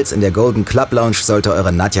des Hotels in der Golden Club Lounge sollte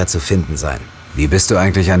eure Nadja zu finden sein. Wie bist du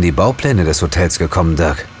eigentlich an die Baupläne des Hotels gekommen,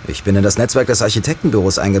 Dirk? Ich bin in das Netzwerk des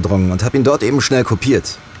Architektenbüros eingedrungen und habe ihn dort eben schnell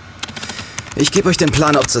kopiert. Ich gebe euch den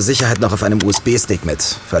Plan auch zur Sicherheit noch auf einem USB-Stick mit,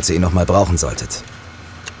 falls ihr ihn noch mal brauchen solltet.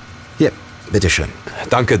 Hier, bitteschön.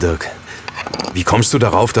 Danke, Dirk. Wie kommst du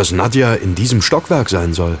darauf, dass Nadja in diesem Stockwerk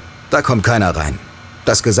sein soll? Da kommt keiner rein.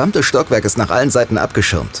 Das gesamte Stockwerk ist nach allen Seiten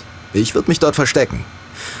abgeschirmt. Ich würde mich dort verstecken.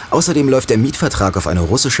 Außerdem läuft der Mietvertrag auf eine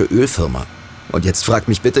russische Ölfirma. Und jetzt fragt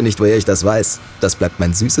mich bitte nicht, woher ich das weiß. Das bleibt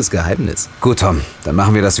mein süßes Geheimnis. Gut, Tom, dann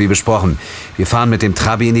machen wir das wie besprochen. Wir fahren mit dem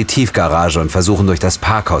Trabi in die Tiefgarage und versuchen durch das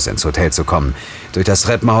Parkhaus ins Hotel zu kommen. Durch das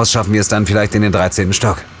Treppenhaus schaffen wir es dann vielleicht in den 13.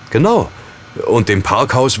 Stock. Genau. Und dem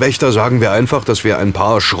Parkhauswächter sagen wir einfach, dass wir ein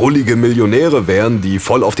paar schrullige Millionäre wären, die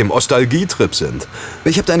voll auf dem Ostalgie-Trip sind.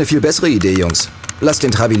 Ich habe da eine viel bessere Idee, Jungs. Lasst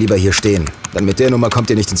den Trabi lieber hier stehen. Denn mit der Nummer kommt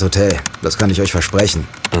ihr nicht ins Hotel. Das kann ich euch versprechen.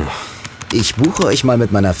 Ich buche euch mal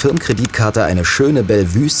mit meiner Firmenkreditkarte eine schöne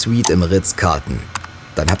Bellevue-Suite im Ritz-Carlton.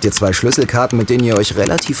 Dann habt ihr 2 Schlüsselkarten, mit denen ihr euch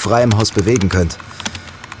relativ frei im Haus bewegen könnt.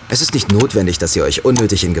 Es ist nicht notwendig, dass ihr euch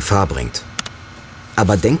unnötig in Gefahr bringt.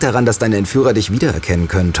 Aber denkt daran, dass deine Entführer dich wiedererkennen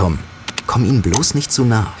können, Tom. Komm ihnen bloß nicht zu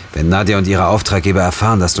nah. Wenn Nadja und ihre Auftraggeber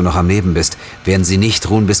erfahren, dass du noch am Leben bist, werden sie nicht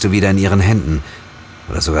ruhen, bis du wieder in ihren Händen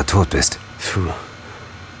oder sogar tot bist. Puh,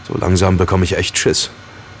 so langsam bekomme ich echt Schiss.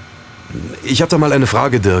 Ich habe da mal eine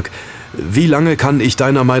Frage, Dirk. Wie lange kann ich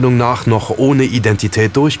deiner Meinung nach noch ohne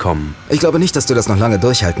Identität durchkommen? Ich glaube nicht, dass du das noch lange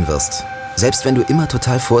durchhalten wirst. Selbst wenn du immer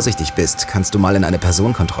total vorsichtig bist, kannst du mal in eine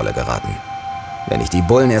Personenkontrolle geraten. Wenn dich die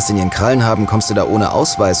Bullen erst in ihren Krallen haben, kommst du da ohne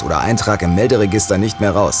Ausweis oder Eintrag im Melderegister nicht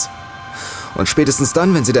mehr raus. Und spätestens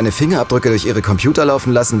dann, wenn sie deine Fingerabdrücke durch ihre Computer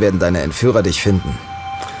laufen lassen, werden deine Entführer dich finden.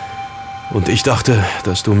 Und ich dachte,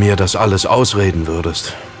 dass du mir das alles ausreden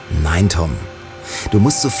würdest. Nein, Tom. Du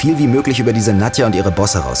musst so viel wie möglich über diese Nadja und ihre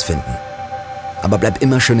Bosse herausfinden. Aber bleib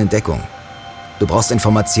immer schön in Deckung. Du brauchst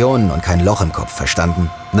Informationen und kein Loch im Kopf, verstanden?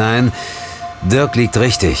 Nein, Dirk liegt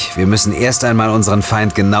richtig. Wir müssen erst einmal unseren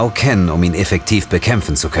Feind genau kennen, um ihn effektiv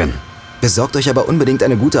bekämpfen zu können. Besorgt euch aber unbedingt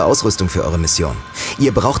eine gute Ausrüstung für eure Mission.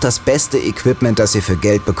 Ihr braucht das beste Equipment, das ihr für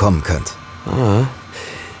Geld bekommen könnt. Ah,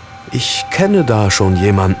 ich kenne da schon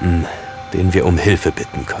jemanden, den wir um Hilfe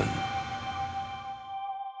bitten können.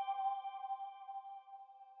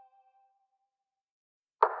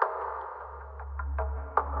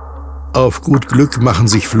 Auf gut Glück machen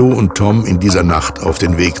sich Flo und Tom in dieser Nacht auf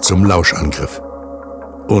den Weg zum Lauschangriff.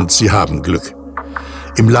 Und sie haben Glück.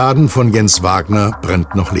 Im Laden von Jens Wagner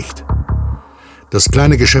brennt noch Licht. Das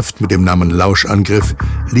kleine Geschäft mit dem Namen Lauschangriff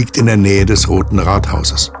liegt in der Nähe des Roten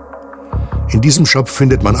Rathauses. In diesem Shop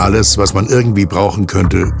findet man alles, was man irgendwie brauchen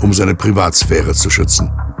könnte, um seine Privatsphäre zu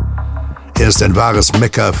schützen. Er ist ein wahres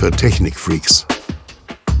Mekka für Technikfreaks.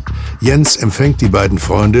 Jens empfängt die beiden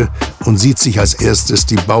Freunde und sieht sich als erstes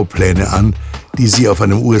die Baupläne an, die sie auf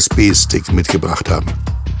einem USB-Stick mitgebracht haben.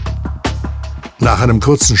 Nach einem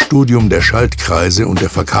kurzen Studium der Schaltkreise und der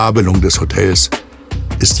Verkabelung des Hotels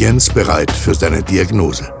ist Jens bereit für seine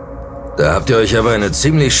Diagnose. Da habt ihr euch aber eine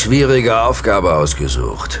ziemlich schwierige Aufgabe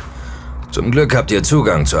ausgesucht. Zum Glück habt ihr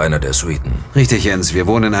Zugang zu einer der Suiten. Richtig, Jens. Wir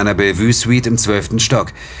wohnen in einer Bellevue-Suite im 12.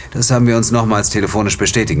 Stock. Das haben wir uns nochmals telefonisch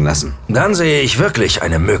bestätigen lassen. Dann sehe ich wirklich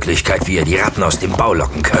eine Möglichkeit, wie ihr die Ratten aus dem Bau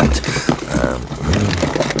locken könnt.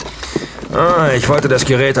 Ich wollte das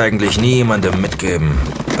Gerät eigentlich nie jemandem mitgeben.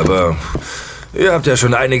 Aber ihr habt ja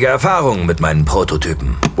schon einige Erfahrungen mit meinen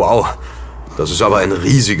Prototypen. Wow, das ist aber ein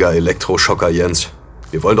riesiger Elektroschocker, Jens.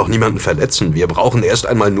 Wir wollen doch niemanden verletzen. Wir brauchen erst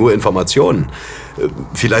einmal nur Informationen.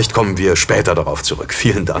 Vielleicht kommen wir später darauf zurück.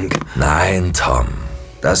 Vielen Dank. Nein, Tom.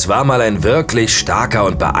 Das war mal ein wirklich starker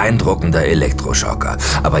und beeindruckender Elektroschocker.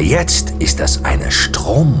 Aber jetzt ist das eine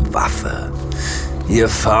Stromwaffe. Hier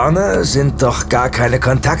vorne sind doch gar keine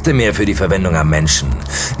Kontakte mehr für die Verwendung am Menschen.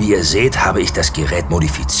 Wie ihr seht, habe ich das Gerät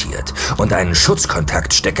modifiziert und einen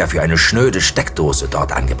Schutzkontaktstecker für eine schnöde Steckdose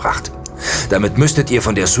dort angebracht. Damit müsstet ihr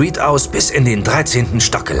von der Suite aus bis in den 13.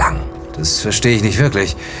 Stock gelangen. Das verstehe ich nicht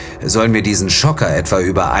wirklich. Sollen wir diesen Schocker etwa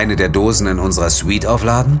über eine der Dosen in unserer Suite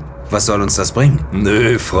aufladen? Was soll uns das bringen?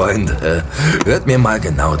 Nö, Freunde, hört mir mal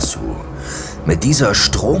genau zu. Mit dieser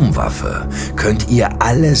Stromwaffe könnt ihr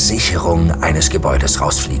alle Sicherungen eines Gebäudes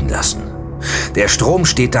rausfliegen lassen. Der Strom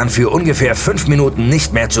steht dann für ungefähr 5 Minuten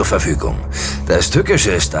nicht mehr zur Verfügung. Das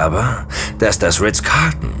Tückische ist aber, dass das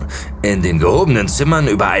Ritz-Carlton in den gehobenen Zimmern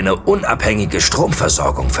über eine unabhängige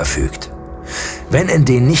Stromversorgung verfügt. Wenn in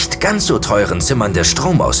den nicht ganz so teuren Zimmern der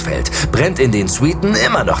Strom ausfällt, brennt in den Suiten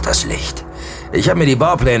immer noch das Licht. Ich habe mir die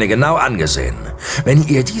Baupläne genau angesehen. Wenn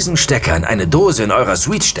ihr diesen Stecker in eine Dose in eurer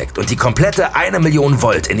Suite steckt und die komplette 1 Million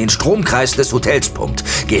Volt in den Stromkreis des Hotels pumpt,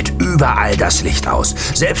 geht überall das Licht aus.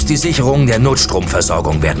 Selbst die Sicherungen der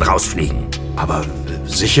Notstromversorgung werden rausfliegen. Aber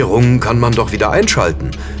Sicherungen kann man doch wieder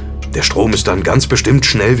einschalten. Der Strom ist dann ganz bestimmt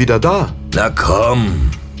schnell wieder da. Na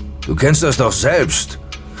komm, du kennst das doch selbst.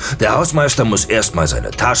 Der Hausmeister muss erstmal seine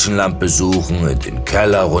Taschenlampe suchen, in den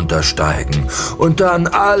Keller runtersteigen und dann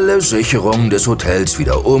alle Sicherungen des Hotels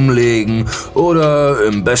wieder umlegen oder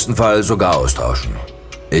im besten Fall sogar austauschen.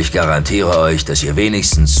 Ich garantiere euch, dass ihr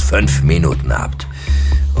wenigstens 5 Minuten habt.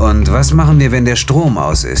 Und was machen wir, wenn der Strom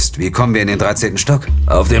aus ist? Wie kommen wir in den 13. Stock?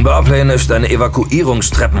 Auf den Bauplänen ist ein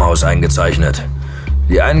Evakuierungstreppenhaus eingezeichnet.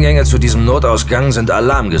 Die Eingänge zu diesem Notausgang sind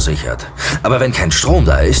alarmgesichert. Aber wenn kein Strom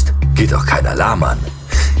da ist, geht auch kein Alarm an.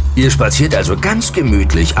 Ihr spaziert also ganz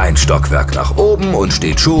gemütlich ein Stockwerk nach oben und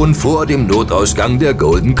steht schon vor dem Notausgang der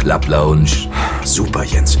Golden Club Lounge. Super,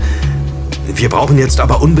 Jens. Wir brauchen jetzt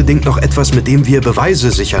aber unbedingt noch etwas, mit dem wir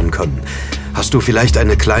Beweise sichern können. Hast du vielleicht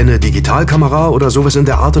eine kleine Digitalkamera oder sowas in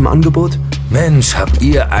der Art im Angebot? Mensch, habt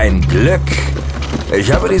ihr ein Glück.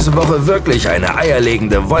 Ich habe diese Woche wirklich eine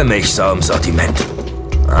eierlegende Wollmilchsau im Sortiment.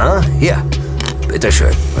 Ah, hier.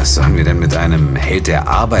 Bitteschön. Was sollen wir denn mit einem Held der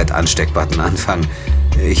Arbeit Ansteckbutton anfangen?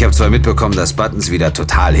 Ich habe zwar mitbekommen, dass Buttons wieder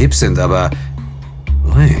total hip sind, aber...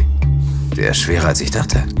 Ui, der ist schwerer, als ich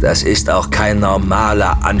dachte. Das ist auch kein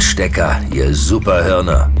normaler Anstecker, ihr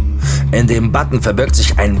Superhirne. In dem Button verbirgt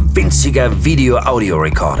sich ein winziger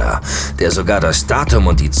Video-Audio-Recorder, der sogar das Datum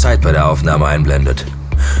und die Zeit bei der Aufnahme einblendet.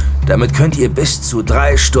 Damit könnt ihr bis zu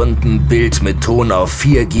 3 Stunden Bild mit Ton auf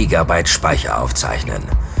 4 GB Speicher aufzeichnen.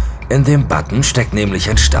 In dem Button steckt nämlich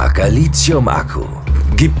ein starker Lithium-Akku.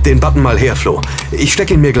 Gib den Button mal her, Flo. Ich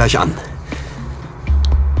stecke ihn mir gleich an.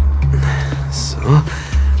 So,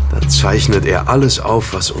 dann zeichnet er alles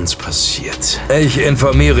auf, was uns passiert. Ich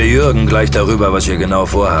informiere Jürgen gleich darüber, was ihr genau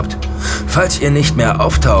vorhabt. Falls ihr nicht mehr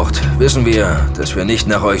auftaucht, wissen wir, dass wir nicht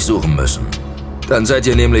nach euch suchen müssen. Dann seid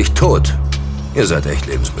ihr nämlich tot. Ihr seid echt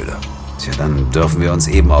lebensmüde. Tja, dann dürfen wir uns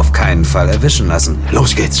eben auf keinen Fall erwischen lassen.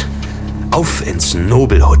 Los geht's. Auf ins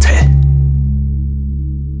Nobel Hotel.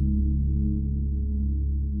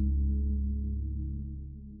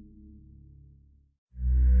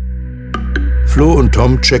 Flo und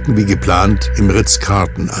Tom checken wie geplant im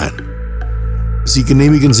Ritz-Carlton ein. Sie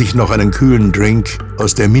genehmigen sich noch einen kühlen Drink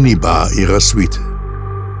aus der Minibar ihrer Suite.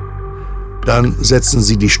 Dann setzen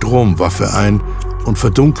sie die Stromwaffe ein und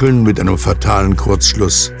verdunkeln mit einem fatalen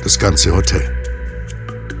Kurzschluss das ganze Hotel.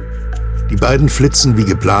 Die beiden flitzen wie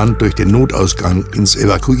geplant durch den Notausgang ins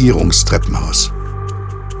Evakuierungstreppenhaus.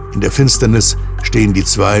 In der Finsternis stehen die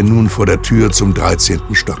zwei nun vor der Tür zum 13.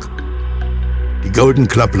 Stock. Die Golden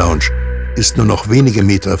Club Lounge ist nur noch wenige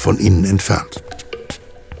Meter von ihnen entfernt.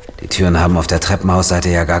 Die Türen haben auf der Treppenhausseite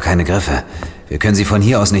ja gar keine Griffe. Wir können sie von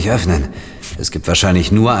hier aus nicht öffnen. Es gibt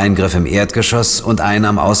wahrscheinlich nur einen Griff im Erdgeschoss und einen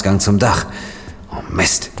am Ausgang zum Dach. Oh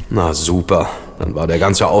Mist. Na super, dann war der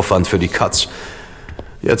ganze Aufwand für die Katz.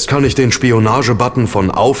 Jetzt kann ich den Spionage-Button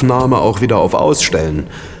von Aufnahme auch wieder auf Ausstellen.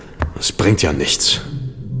 Das bringt ja nichts.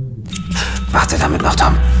 Warte damit noch,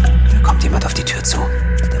 Tom. Da kommt jemand auf die Tür zu.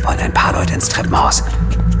 Da wollen ein paar Leute ins Treppenhaus.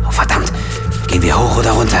 Oh verdammt, gehen wir hoch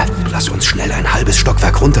oder runter? Lass uns schnell ein halbes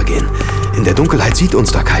Stockwerk runtergehen. In der Dunkelheit sieht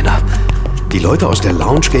uns da keiner. Die Leute aus der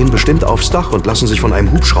Lounge gehen bestimmt aufs Dach und lassen sich von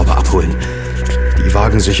einem Hubschrauber abholen. Die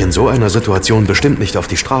wagen sich in so einer Situation bestimmt nicht auf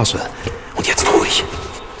die Straße. Und jetzt ruhig.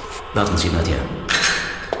 Warten Sie, Nadja.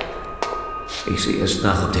 Ich sehe erst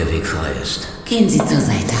nach, ob der Weg frei ist. Gehen Sie zur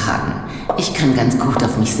Seite, Hagen. Ich kann ganz gut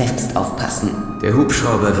auf mich selbst aufpassen. Der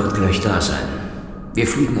Hubschrauber wird gleich da sein. Wir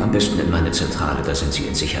fliegen am besten in meine Zentrale, da sind Sie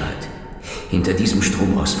in Sicherheit. Hinter diesem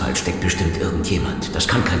Stromausfall steckt bestimmt irgendjemand. Das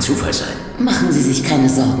kann kein Zufall sein. Machen Sie sich keine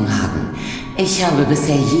Sorgen, Hagen. Ich habe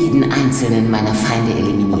bisher jeden einzelnen meiner Feinde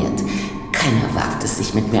eliminiert. Keiner wagt es,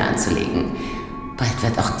 sich mit mir anzulegen. Bald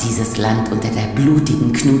wird auch dieses Land unter der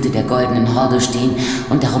blutigen Knute der goldenen Horde stehen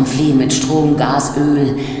und darum flehen, mit Strom, Gas,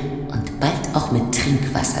 Öl und bald auch mit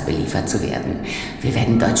Trinkwasser beliefert zu werden. Wir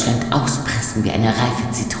werden Deutschland auspressen wie eine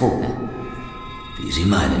reife Zitrone. Wie Sie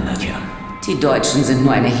meinen, Nadja. Die Deutschen sind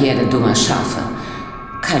nur eine Herde dummer Schafe.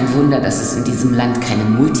 Kein Wunder, dass es in diesem Land keine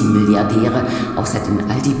Multimilliardäre außer den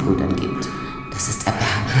Aldi-Brüdern gibt. Das ist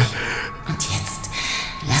erbärmlich. Und jetzt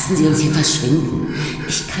lassen Sie uns hier verschwinden.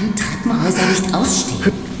 Ich kann Treppenhäuser nicht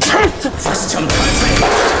ausstehen. Was zum Teufel?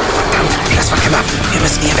 Verdammt, war knapp. Wir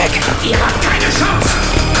müssen hier weg. Ihr habt keine Chance.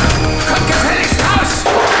 Kommt gefälligst raus.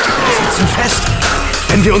 Wir sitzen fest.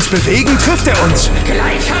 Wenn wir uns bewegen, trifft er uns.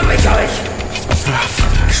 Gleich habe ich euch.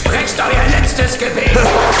 Sprecht euer letztes Gebet.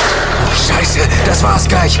 Oh, Scheiße, das war's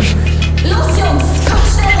gleich. Los, Jungs, kommt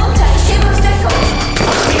schnell runter. Ich gebe euch Deckung.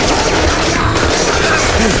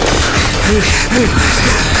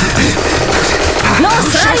 Los,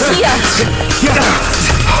 rein hier!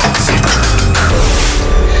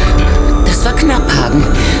 Das war knapp, Hagen.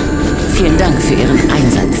 Vielen Dank für Ihren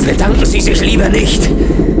Einsatz. Bedanken Sie sich lieber nicht.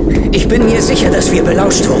 Ich bin mir sicher, dass wir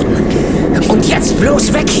belauscht wurden. Und jetzt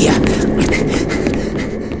bloß weg hier.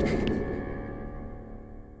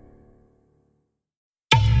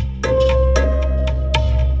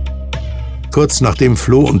 Kurz nachdem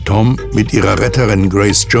Flo und Tom mit ihrer Retterin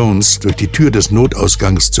Grace Jones durch die Tür des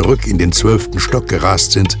Notausgangs zurück in den 12. Stock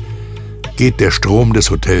gerast sind, geht der Strom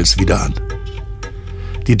des Hotels wieder an.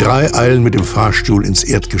 Die drei eilen mit dem Fahrstuhl ins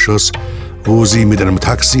Erdgeschoss, wo sie mit einem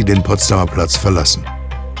Taxi den Potsdamer Platz verlassen.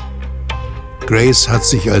 Grace hat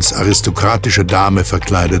sich als aristokratische Dame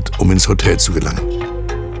verkleidet, um ins Hotel zu gelangen.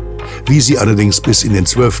 Wie sie allerdings bis in den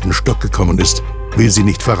 12. Stock gekommen ist, will sie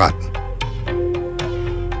nicht verraten.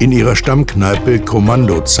 In ihrer Stammkneipe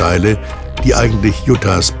Kommandozeile, die eigentlich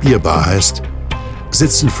Juttas Bierbar heißt,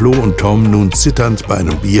 sitzen Flo und Tom nun zitternd bei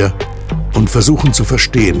einem Bier und versuchen zu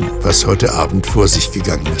verstehen, was heute Abend vor sich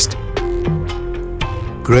gegangen ist.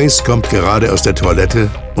 Grace kommt gerade aus der Toilette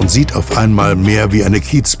und sieht auf einmal mehr wie eine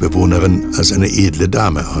Kiezbewohnerin als eine edle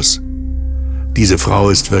Dame aus. Diese Frau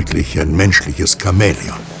ist wirklich ein menschliches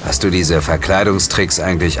Chamäleon. Hast du diese Verkleidungstricks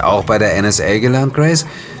eigentlich auch bei der NSA gelernt, Grace?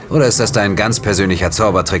 Oder ist das dein ganz persönlicher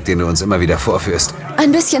Zaubertrick, den du uns immer wieder vorführst?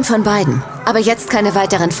 Ein bisschen von beiden. Aber jetzt keine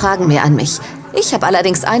weiteren Fragen mehr an mich. Ich habe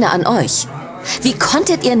allerdings eine an euch. Wie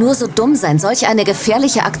konntet ihr nur so dumm sein, solch eine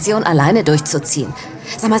gefährliche Aktion alleine durchzuziehen?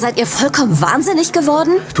 Sag mal, seid ihr vollkommen wahnsinnig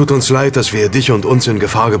geworden? Tut uns leid, dass wir dich und uns in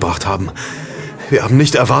Gefahr gebracht haben. Wir haben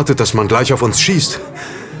nicht erwartet, dass man gleich auf uns schießt.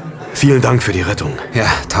 Vielen Dank für die Rettung. Ja,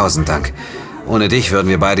 1000 Dank. Ohne dich würden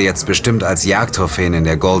wir beide jetzt bestimmt als Jagdtrophäen in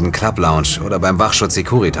der Golden Club Lounge oder beim Wachschutz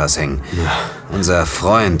Securitas hängen. Ja. Unser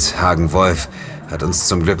Freund Hagen Wolf hat uns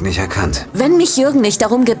zum Glück nicht erkannt. Wenn mich Jürgen nicht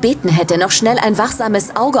darum gebeten hätte, noch schnell ein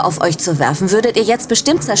wachsames Auge auf euch zu werfen, würdet ihr jetzt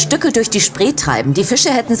bestimmt zerstückelt durch die Spree treiben. Die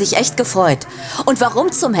Fische hätten sich echt gefreut. Und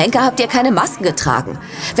warum zum Henker habt ihr keine Masken getragen?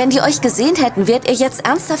 Wenn die euch gesehen hätten, wärt ihr jetzt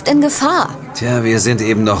ernsthaft in Gefahr. Tja, wir sind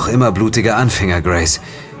eben noch immer blutige Anfänger, Grace.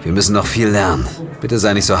 Wir müssen noch viel lernen. Bitte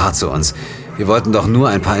sei nicht so hart zu uns. Wir wollten doch nur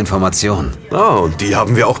ein paar Informationen. Und die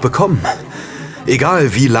haben wir auch bekommen.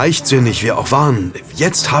 Egal, wie leichtsinnig wir auch waren,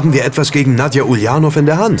 jetzt haben wir etwas gegen Nadja Uljanov in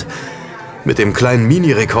der Hand. Mit dem kleinen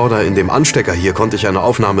Mini-Rekorder in dem Anstecker hier konnte ich eine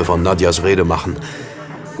Aufnahme von Nadjas Rede machen.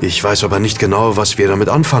 Ich weiß aber nicht genau, was wir damit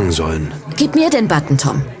anfangen sollen. Gib mir den Button,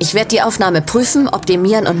 Tom. Ich werde die Aufnahme prüfen,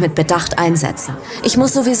 optimieren und mit Bedacht einsetzen. Ich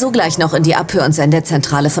muss sowieso gleich noch in die Abhör- und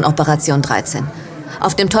Sendezentrale von Operation 13.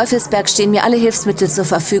 Auf dem Teufelsberg stehen mir alle Hilfsmittel zur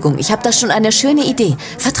Verfügung. Ich habe da schon eine schöne Idee.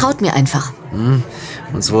 Vertraut mir einfach.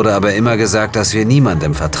 Uns wurde aber immer gesagt, dass wir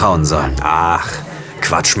niemandem vertrauen sollen. Ach,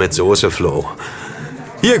 Quatsch mit Soße, Flo.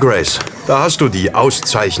 Hier, Grace, da hast du die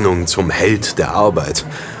Auszeichnung zum Held der Arbeit.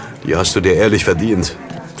 Die hast du dir ehrlich verdient.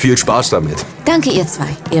 Viel Spaß damit. Danke, ihr zwei.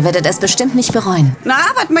 Ihr werdet es bestimmt nicht bereuen. Na,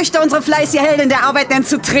 was möchte unsere fleißige Heldin der Arbeit denn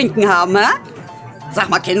zu trinken haben, hä? Sag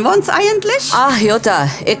mal, kennen wir uns eigentlich? Ach, Jutta,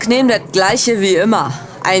 ich nehme das Gleiche wie immer.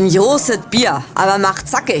 Ein großes Bier, aber macht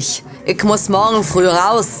zackig. Ich muss morgen früh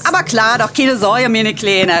raus. Aber klar, doch keine Sorge, meine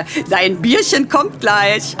Kleine. Dein Bierchen kommt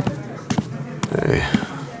gleich. Hey,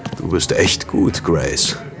 du bist echt gut,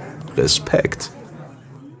 Grace. Respekt.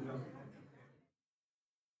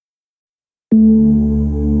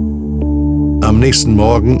 Am nächsten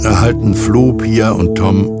Morgen erhalten Flo, Pia und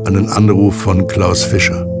Tom einen Anruf von Klaus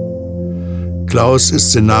Fischer. Klaus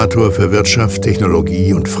ist Senator für Wirtschaft,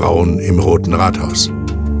 Technologie und Frauen im Roten Rathaus.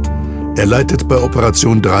 Er leitet bei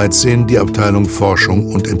Operation 13 die Abteilung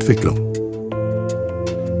Forschung und Entwicklung.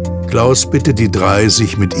 Klaus bittet die drei,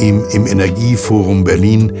 sich mit ihm im Energieforum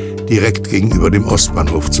Berlin direkt gegenüber dem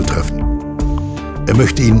Ostbahnhof zu treffen. Er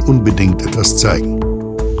möchte ihnen unbedingt etwas zeigen.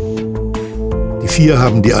 Die vier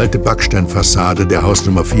haben die alte Backsteinfassade der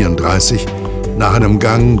Hausnummer 34 nach einem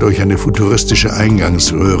Gang durch eine futuristische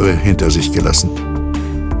Eingangsröhre hinter sich gelassen.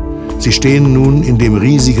 Sie stehen nun in dem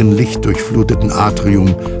riesigen lichtdurchfluteten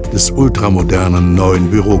Atrium des ultramodernen neuen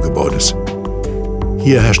Bürogebäudes.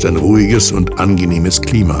 Hier herrscht ein ruhiges und angenehmes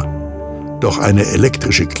Klima. Doch eine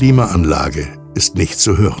elektrische Klimaanlage ist nicht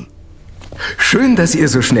zu hören. Schön, dass ihr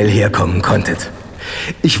so schnell herkommen konntet.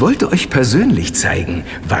 Ich wollte euch persönlich zeigen,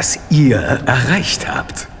 was ihr erreicht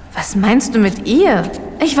habt. Was meinst du mit ihr?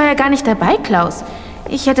 Ich war ja gar nicht dabei, Klaus.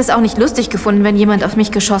 Ich hätte es auch nicht lustig gefunden, wenn jemand auf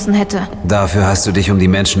mich geschossen hätte. Dafür hast du dich um die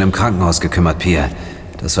Menschen im Krankenhaus gekümmert, Pia.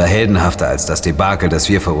 Das war heldenhafter als das Debakel, das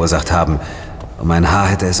wir verursacht haben. Um ein Haar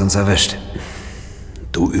hätte es uns erwischt.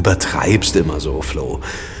 Du übertreibst immer so, Flo.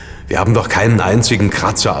 Wir haben doch keinen einzigen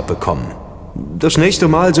Kratzer abbekommen. Das nächste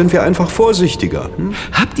Mal sind wir einfach vorsichtiger.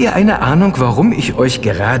 Habt ihr eine Ahnung, warum ich euch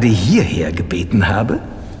gerade hierher gebeten habe?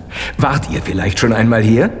 Wart ihr vielleicht schon einmal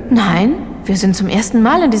hier? Nein, wir sind zum ersten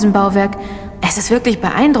Mal in diesem Bauwerk. Es ist wirklich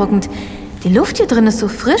beeindruckend. Die Luft hier drin ist so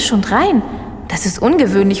frisch und rein. Das ist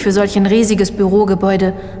ungewöhnlich für solch ein riesiges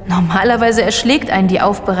Bürogebäude. Normalerweise erschlägt einen die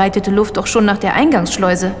aufbereitete Luft doch schon nach der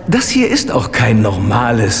Eingangsschleuse. Das hier ist auch kein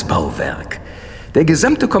normales Bauwerk. Der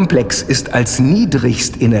gesamte Komplex ist als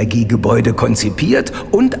Niedrigstenergiegebäude konzipiert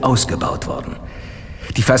und ausgebaut worden.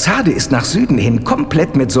 Die Fassade ist nach Süden hin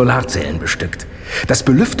komplett mit Solarzellen bestückt. Das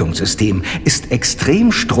Belüftungssystem ist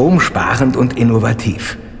extrem stromsparend und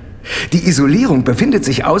innovativ. Die Isolierung befindet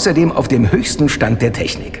sich außerdem auf dem höchsten Stand der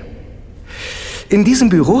Technik. In diesem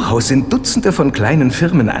Bürohaus sind Dutzende von kleinen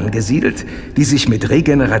Firmen angesiedelt, die sich mit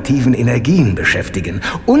regenerativen Energien beschäftigen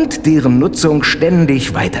und deren Nutzung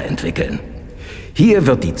ständig weiterentwickeln. Hier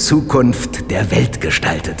wird die Zukunft der Welt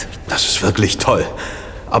gestaltet. Das ist wirklich toll.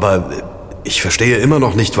 Aber ich verstehe immer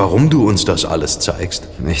noch nicht, warum du uns das alles zeigst.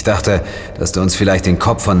 Ich dachte, dass du uns vielleicht den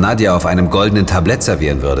Kopf von Nadja auf einem goldenen Tablett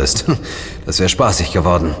servieren würdest. Das wäre spaßig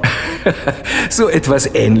geworden. So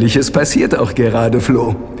etwas Ähnliches passiert auch gerade,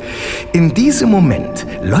 Flo. In diesem Moment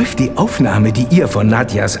läuft die Aufnahme, die ihr von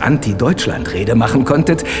Nadjas Anti-Deutschland-Rede machen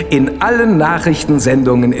konntet, in allen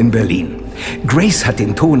Nachrichtensendungen in Berlin. Grace hat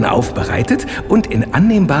den Ton aufbereitet und in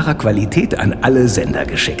annehmbarer Qualität an alle Sender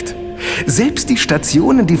geschickt. Selbst die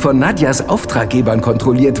Stationen, die von Nadjas Auftraggebern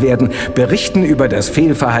kontrolliert werden, berichten über das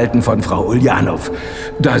Fehlverhalten von Frau Uljanov,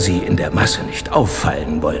 da sie in der Masse nicht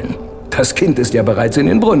auffallen wollen. Das Kind ist ja bereits in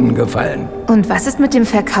den Brunnen gefallen. Und was ist mit dem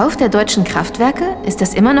Verkauf der deutschen Kraftwerke? Ist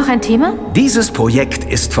das immer noch ein Thema? Dieses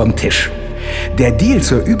Projekt ist vom Tisch. Der Deal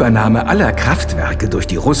zur Übernahme aller Kraftwerke durch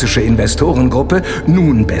die russische Investorengruppe,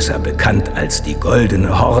 nun besser bekannt als die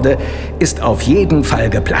Goldene Horde, ist auf jeden Fall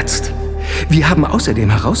geplatzt. Wir haben außerdem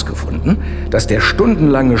herausgefunden, dass der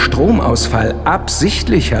stundenlange Stromausfall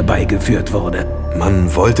absichtlich herbeigeführt wurde.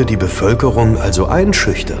 Man wollte die Bevölkerung also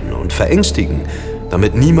einschüchtern und verängstigen,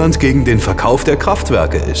 damit niemand gegen den Verkauf der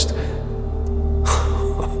Kraftwerke ist.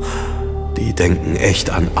 Die denken echt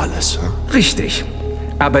an alles. Richtig.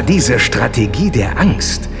 Aber diese Strategie der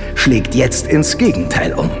Angst schlägt jetzt ins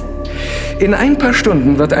Gegenteil um. In ein paar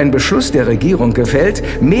Stunden wird ein Beschluss der Regierung gefällt,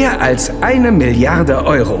 mehr als 1 Milliarde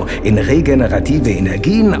Euro in regenerative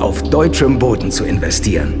Energien auf deutschem Boden zu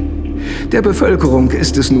investieren. Der Bevölkerung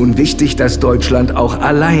ist es nun wichtig, dass Deutschland auch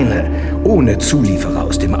alleine, ohne Zulieferer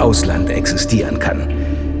aus dem Ausland existieren kann.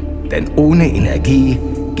 Denn ohne Energie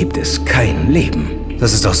gibt es kein Leben.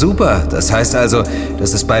 Das ist doch super. Das heißt also,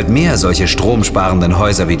 dass es bald mehr solche stromsparenden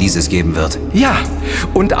Häuser wie dieses geben wird. Ja,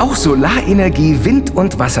 und auch Solarenergie, Wind-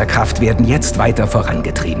 und Wasserkraft werden jetzt weiter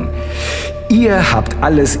vorangetrieben. Ihr habt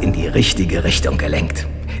alles in die richtige Richtung gelenkt.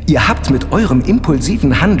 Ihr habt mit eurem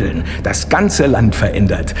impulsiven Handeln das ganze Land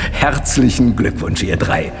verändert. Herzlichen Glückwunsch, ihr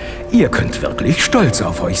drei. Ihr könnt wirklich stolz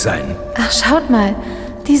auf euch sein. Ach, schaut mal.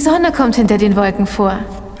 Die Sonne kommt hinter den Wolken vor.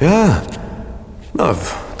 Ja, na,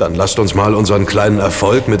 dann lasst uns mal unseren kleinen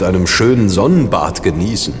Erfolg mit einem schönen Sonnenbad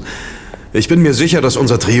genießen. Ich bin mir sicher, dass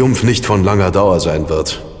unser Triumph nicht von langer Dauer sein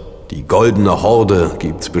wird. Die Goldene Horde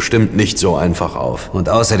gibt bestimmt nicht so einfach auf. Und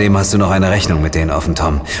außerdem hast du noch eine Rechnung mit denen offen,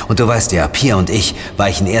 Tom. Und du weißt ja, Pia und ich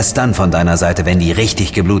weichen erst dann von deiner Seite, wenn die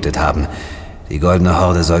richtig geblutet haben. Die Goldene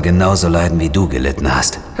Horde soll genauso leiden, wie du gelitten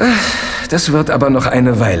hast. Das wird aber noch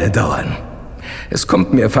eine Weile dauern. Es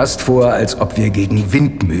kommt mir fast vor, als ob wir gegen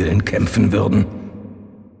Windmühlen kämpfen würden.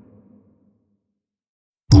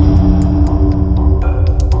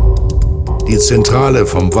 Die Zentrale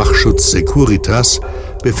vom Wachschutz Securitas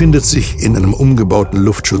befindet sich in einem umgebauten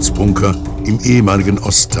Luftschutzbunker im ehemaligen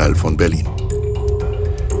Ostteil von Berlin.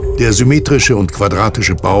 Der symmetrische und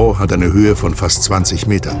quadratische Bau hat eine Höhe von fast 20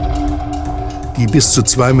 Metern. Die bis zu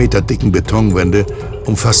 2 Meter dicken Betonwände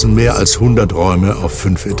umfassen mehr als 100 Räume auf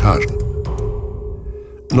 5 Etagen.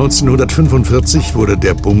 1945 wurde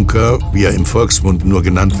der Bunker, wie er im Volksmund nur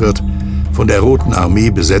genannt wird, von der Roten Armee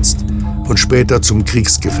besetzt und später zum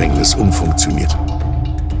Kriegsgefängnis umfunktioniert.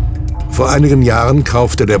 Vor einigen Jahren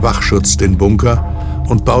kaufte der Wachschutz den Bunker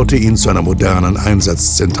und baute ihn zu einer modernen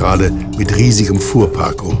Einsatzzentrale mit riesigem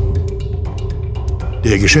Fuhrpark um.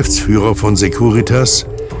 Der Geschäftsführer von Securitas,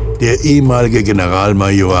 der ehemalige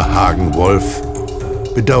Generalmajor Hagen-Wolf,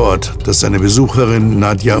 bedauert, dass seine Besucherin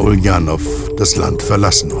Nadja Uljanov das Land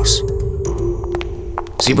verlassen muss.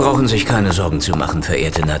 Sie brauchen sich keine Sorgen zu machen,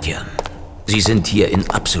 verehrte Nadja. Sie sind hier in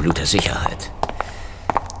absoluter Sicherheit.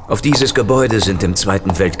 Auf dieses Gebäude sind im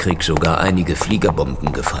Zweiten Weltkrieg sogar einige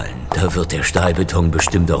Fliegerbomben gefallen. Da wird der Stahlbeton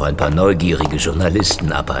bestimmt auch ein paar neugierige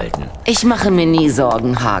Journalisten abhalten. Ich mache mir nie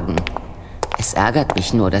Sorgen, Hagen. Es ärgert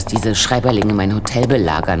mich nur, dass diese Schreiberlinge mein Hotel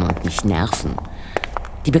belagern und mich nerven.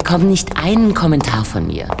 Die bekommen nicht einen Kommentar von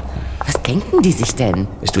mir. Was denken die sich denn?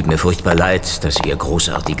 Es tut mir furchtbar leid, dass Ihr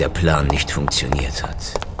großartiger Plan nicht funktioniert hat.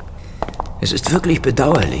 Es ist wirklich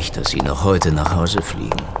bedauerlich, dass Sie noch heute nach Hause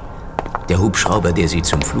fliegen. Der Hubschrauber, der Sie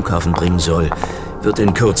zum Flughafen bringen soll, wird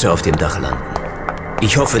in Kürze auf dem Dach landen.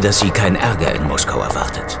 Ich hoffe, dass Sie kein Ärger in Moskau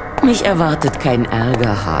erwartet. Mich erwartet kein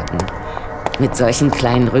Ärger, Hagen. Mit solchen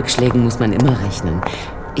kleinen Rückschlägen muss man immer rechnen.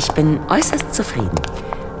 Ich bin äußerst zufrieden.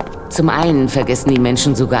 Zum einen vergessen die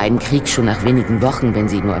Menschen sogar einen Krieg schon nach wenigen Wochen, wenn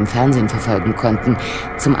sie ihn nur im Fernsehen verfolgen konnten.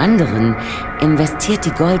 Zum anderen investiert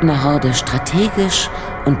die Goldene Horde strategisch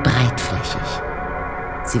und breitflächig.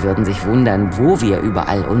 Sie würden sich wundern, wo wir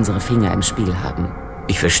überall unsere Finger im Spiel haben.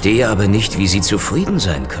 Ich verstehe aber nicht, wie Sie zufrieden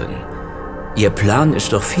sein können. Ihr Plan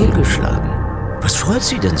ist doch fehlgeschlagen. Was freut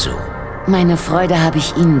Sie denn so? Meine Freude habe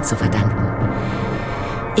ich Ihnen zu verdanken.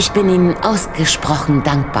 Ich bin Ihnen ausgesprochen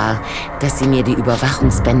dankbar, dass Sie mir die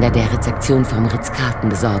Überwachungsbänder der Rezeption vom Ritz-Carlton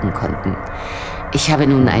besorgen konnten. Ich habe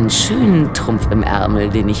nun einen schönen Trumpf im Ärmel,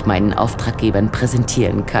 den ich meinen Auftraggebern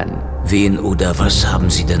präsentieren kann. Wen oder was haben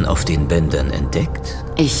Sie denn auf den Bändern entdeckt?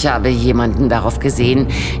 Ich habe jemanden darauf gesehen,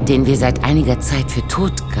 den wir seit einiger Zeit für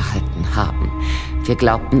tot gehalten haben. Wir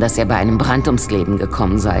glaubten, dass er bei einem Brand ums Leben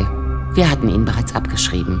gekommen sei. Wir hatten ihn bereits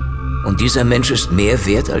abgeschrieben. Und dieser Mensch ist mehr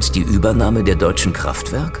wert als die Übernahme der deutschen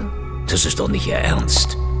Kraftwerke? Das ist doch nicht Ihr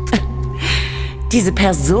Ernst. Diese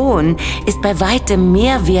Person ist bei weitem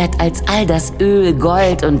mehr wert als all das Öl,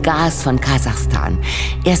 Gold und Gas von Kasachstan.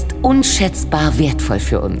 Er ist unschätzbar wertvoll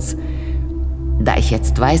für uns. Da ich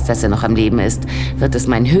jetzt weiß, dass er noch am Leben ist, wird es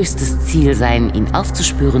mein höchstes Ziel sein, ihn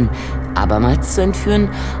aufzuspüren, abermals zu entführen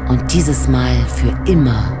und dieses Mal für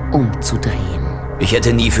immer umzudrehen. Ich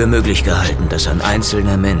hätte nie für möglich gehalten, dass ein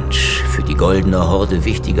einzelner Mensch für die Goldene Horde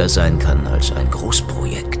wichtiger sein kann als ein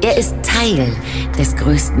Großprojekt. Er ist Teil des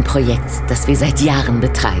größten Projekts, das wir seit Jahren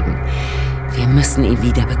betreiben. Wir müssen ihn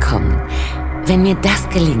wiederbekommen. Wenn mir das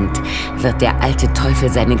gelingt, wird der alte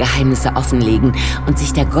Teufel seine Geheimnisse offenlegen und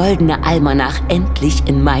sich der goldene Almanach endlich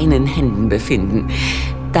in meinen Händen befinden.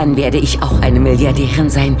 Dann werde ich auch eine Milliardärin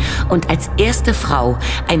sein und als erste Frau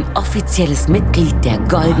ein offizielles Mitglied der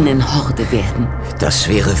Goldenen Horde werden. Das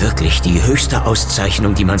wäre wirklich die höchste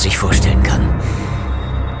Auszeichnung, die man sich vorstellen kann.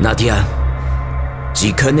 Nadja,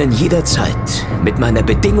 Sie können jederzeit mit meiner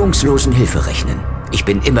bedingungslosen Hilfe rechnen. Ich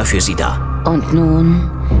bin immer für Sie da. Und nun,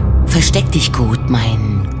 versteck dich gut,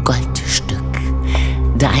 mein Goldstück.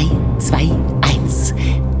 3, 2, 1.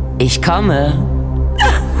 Ich komme.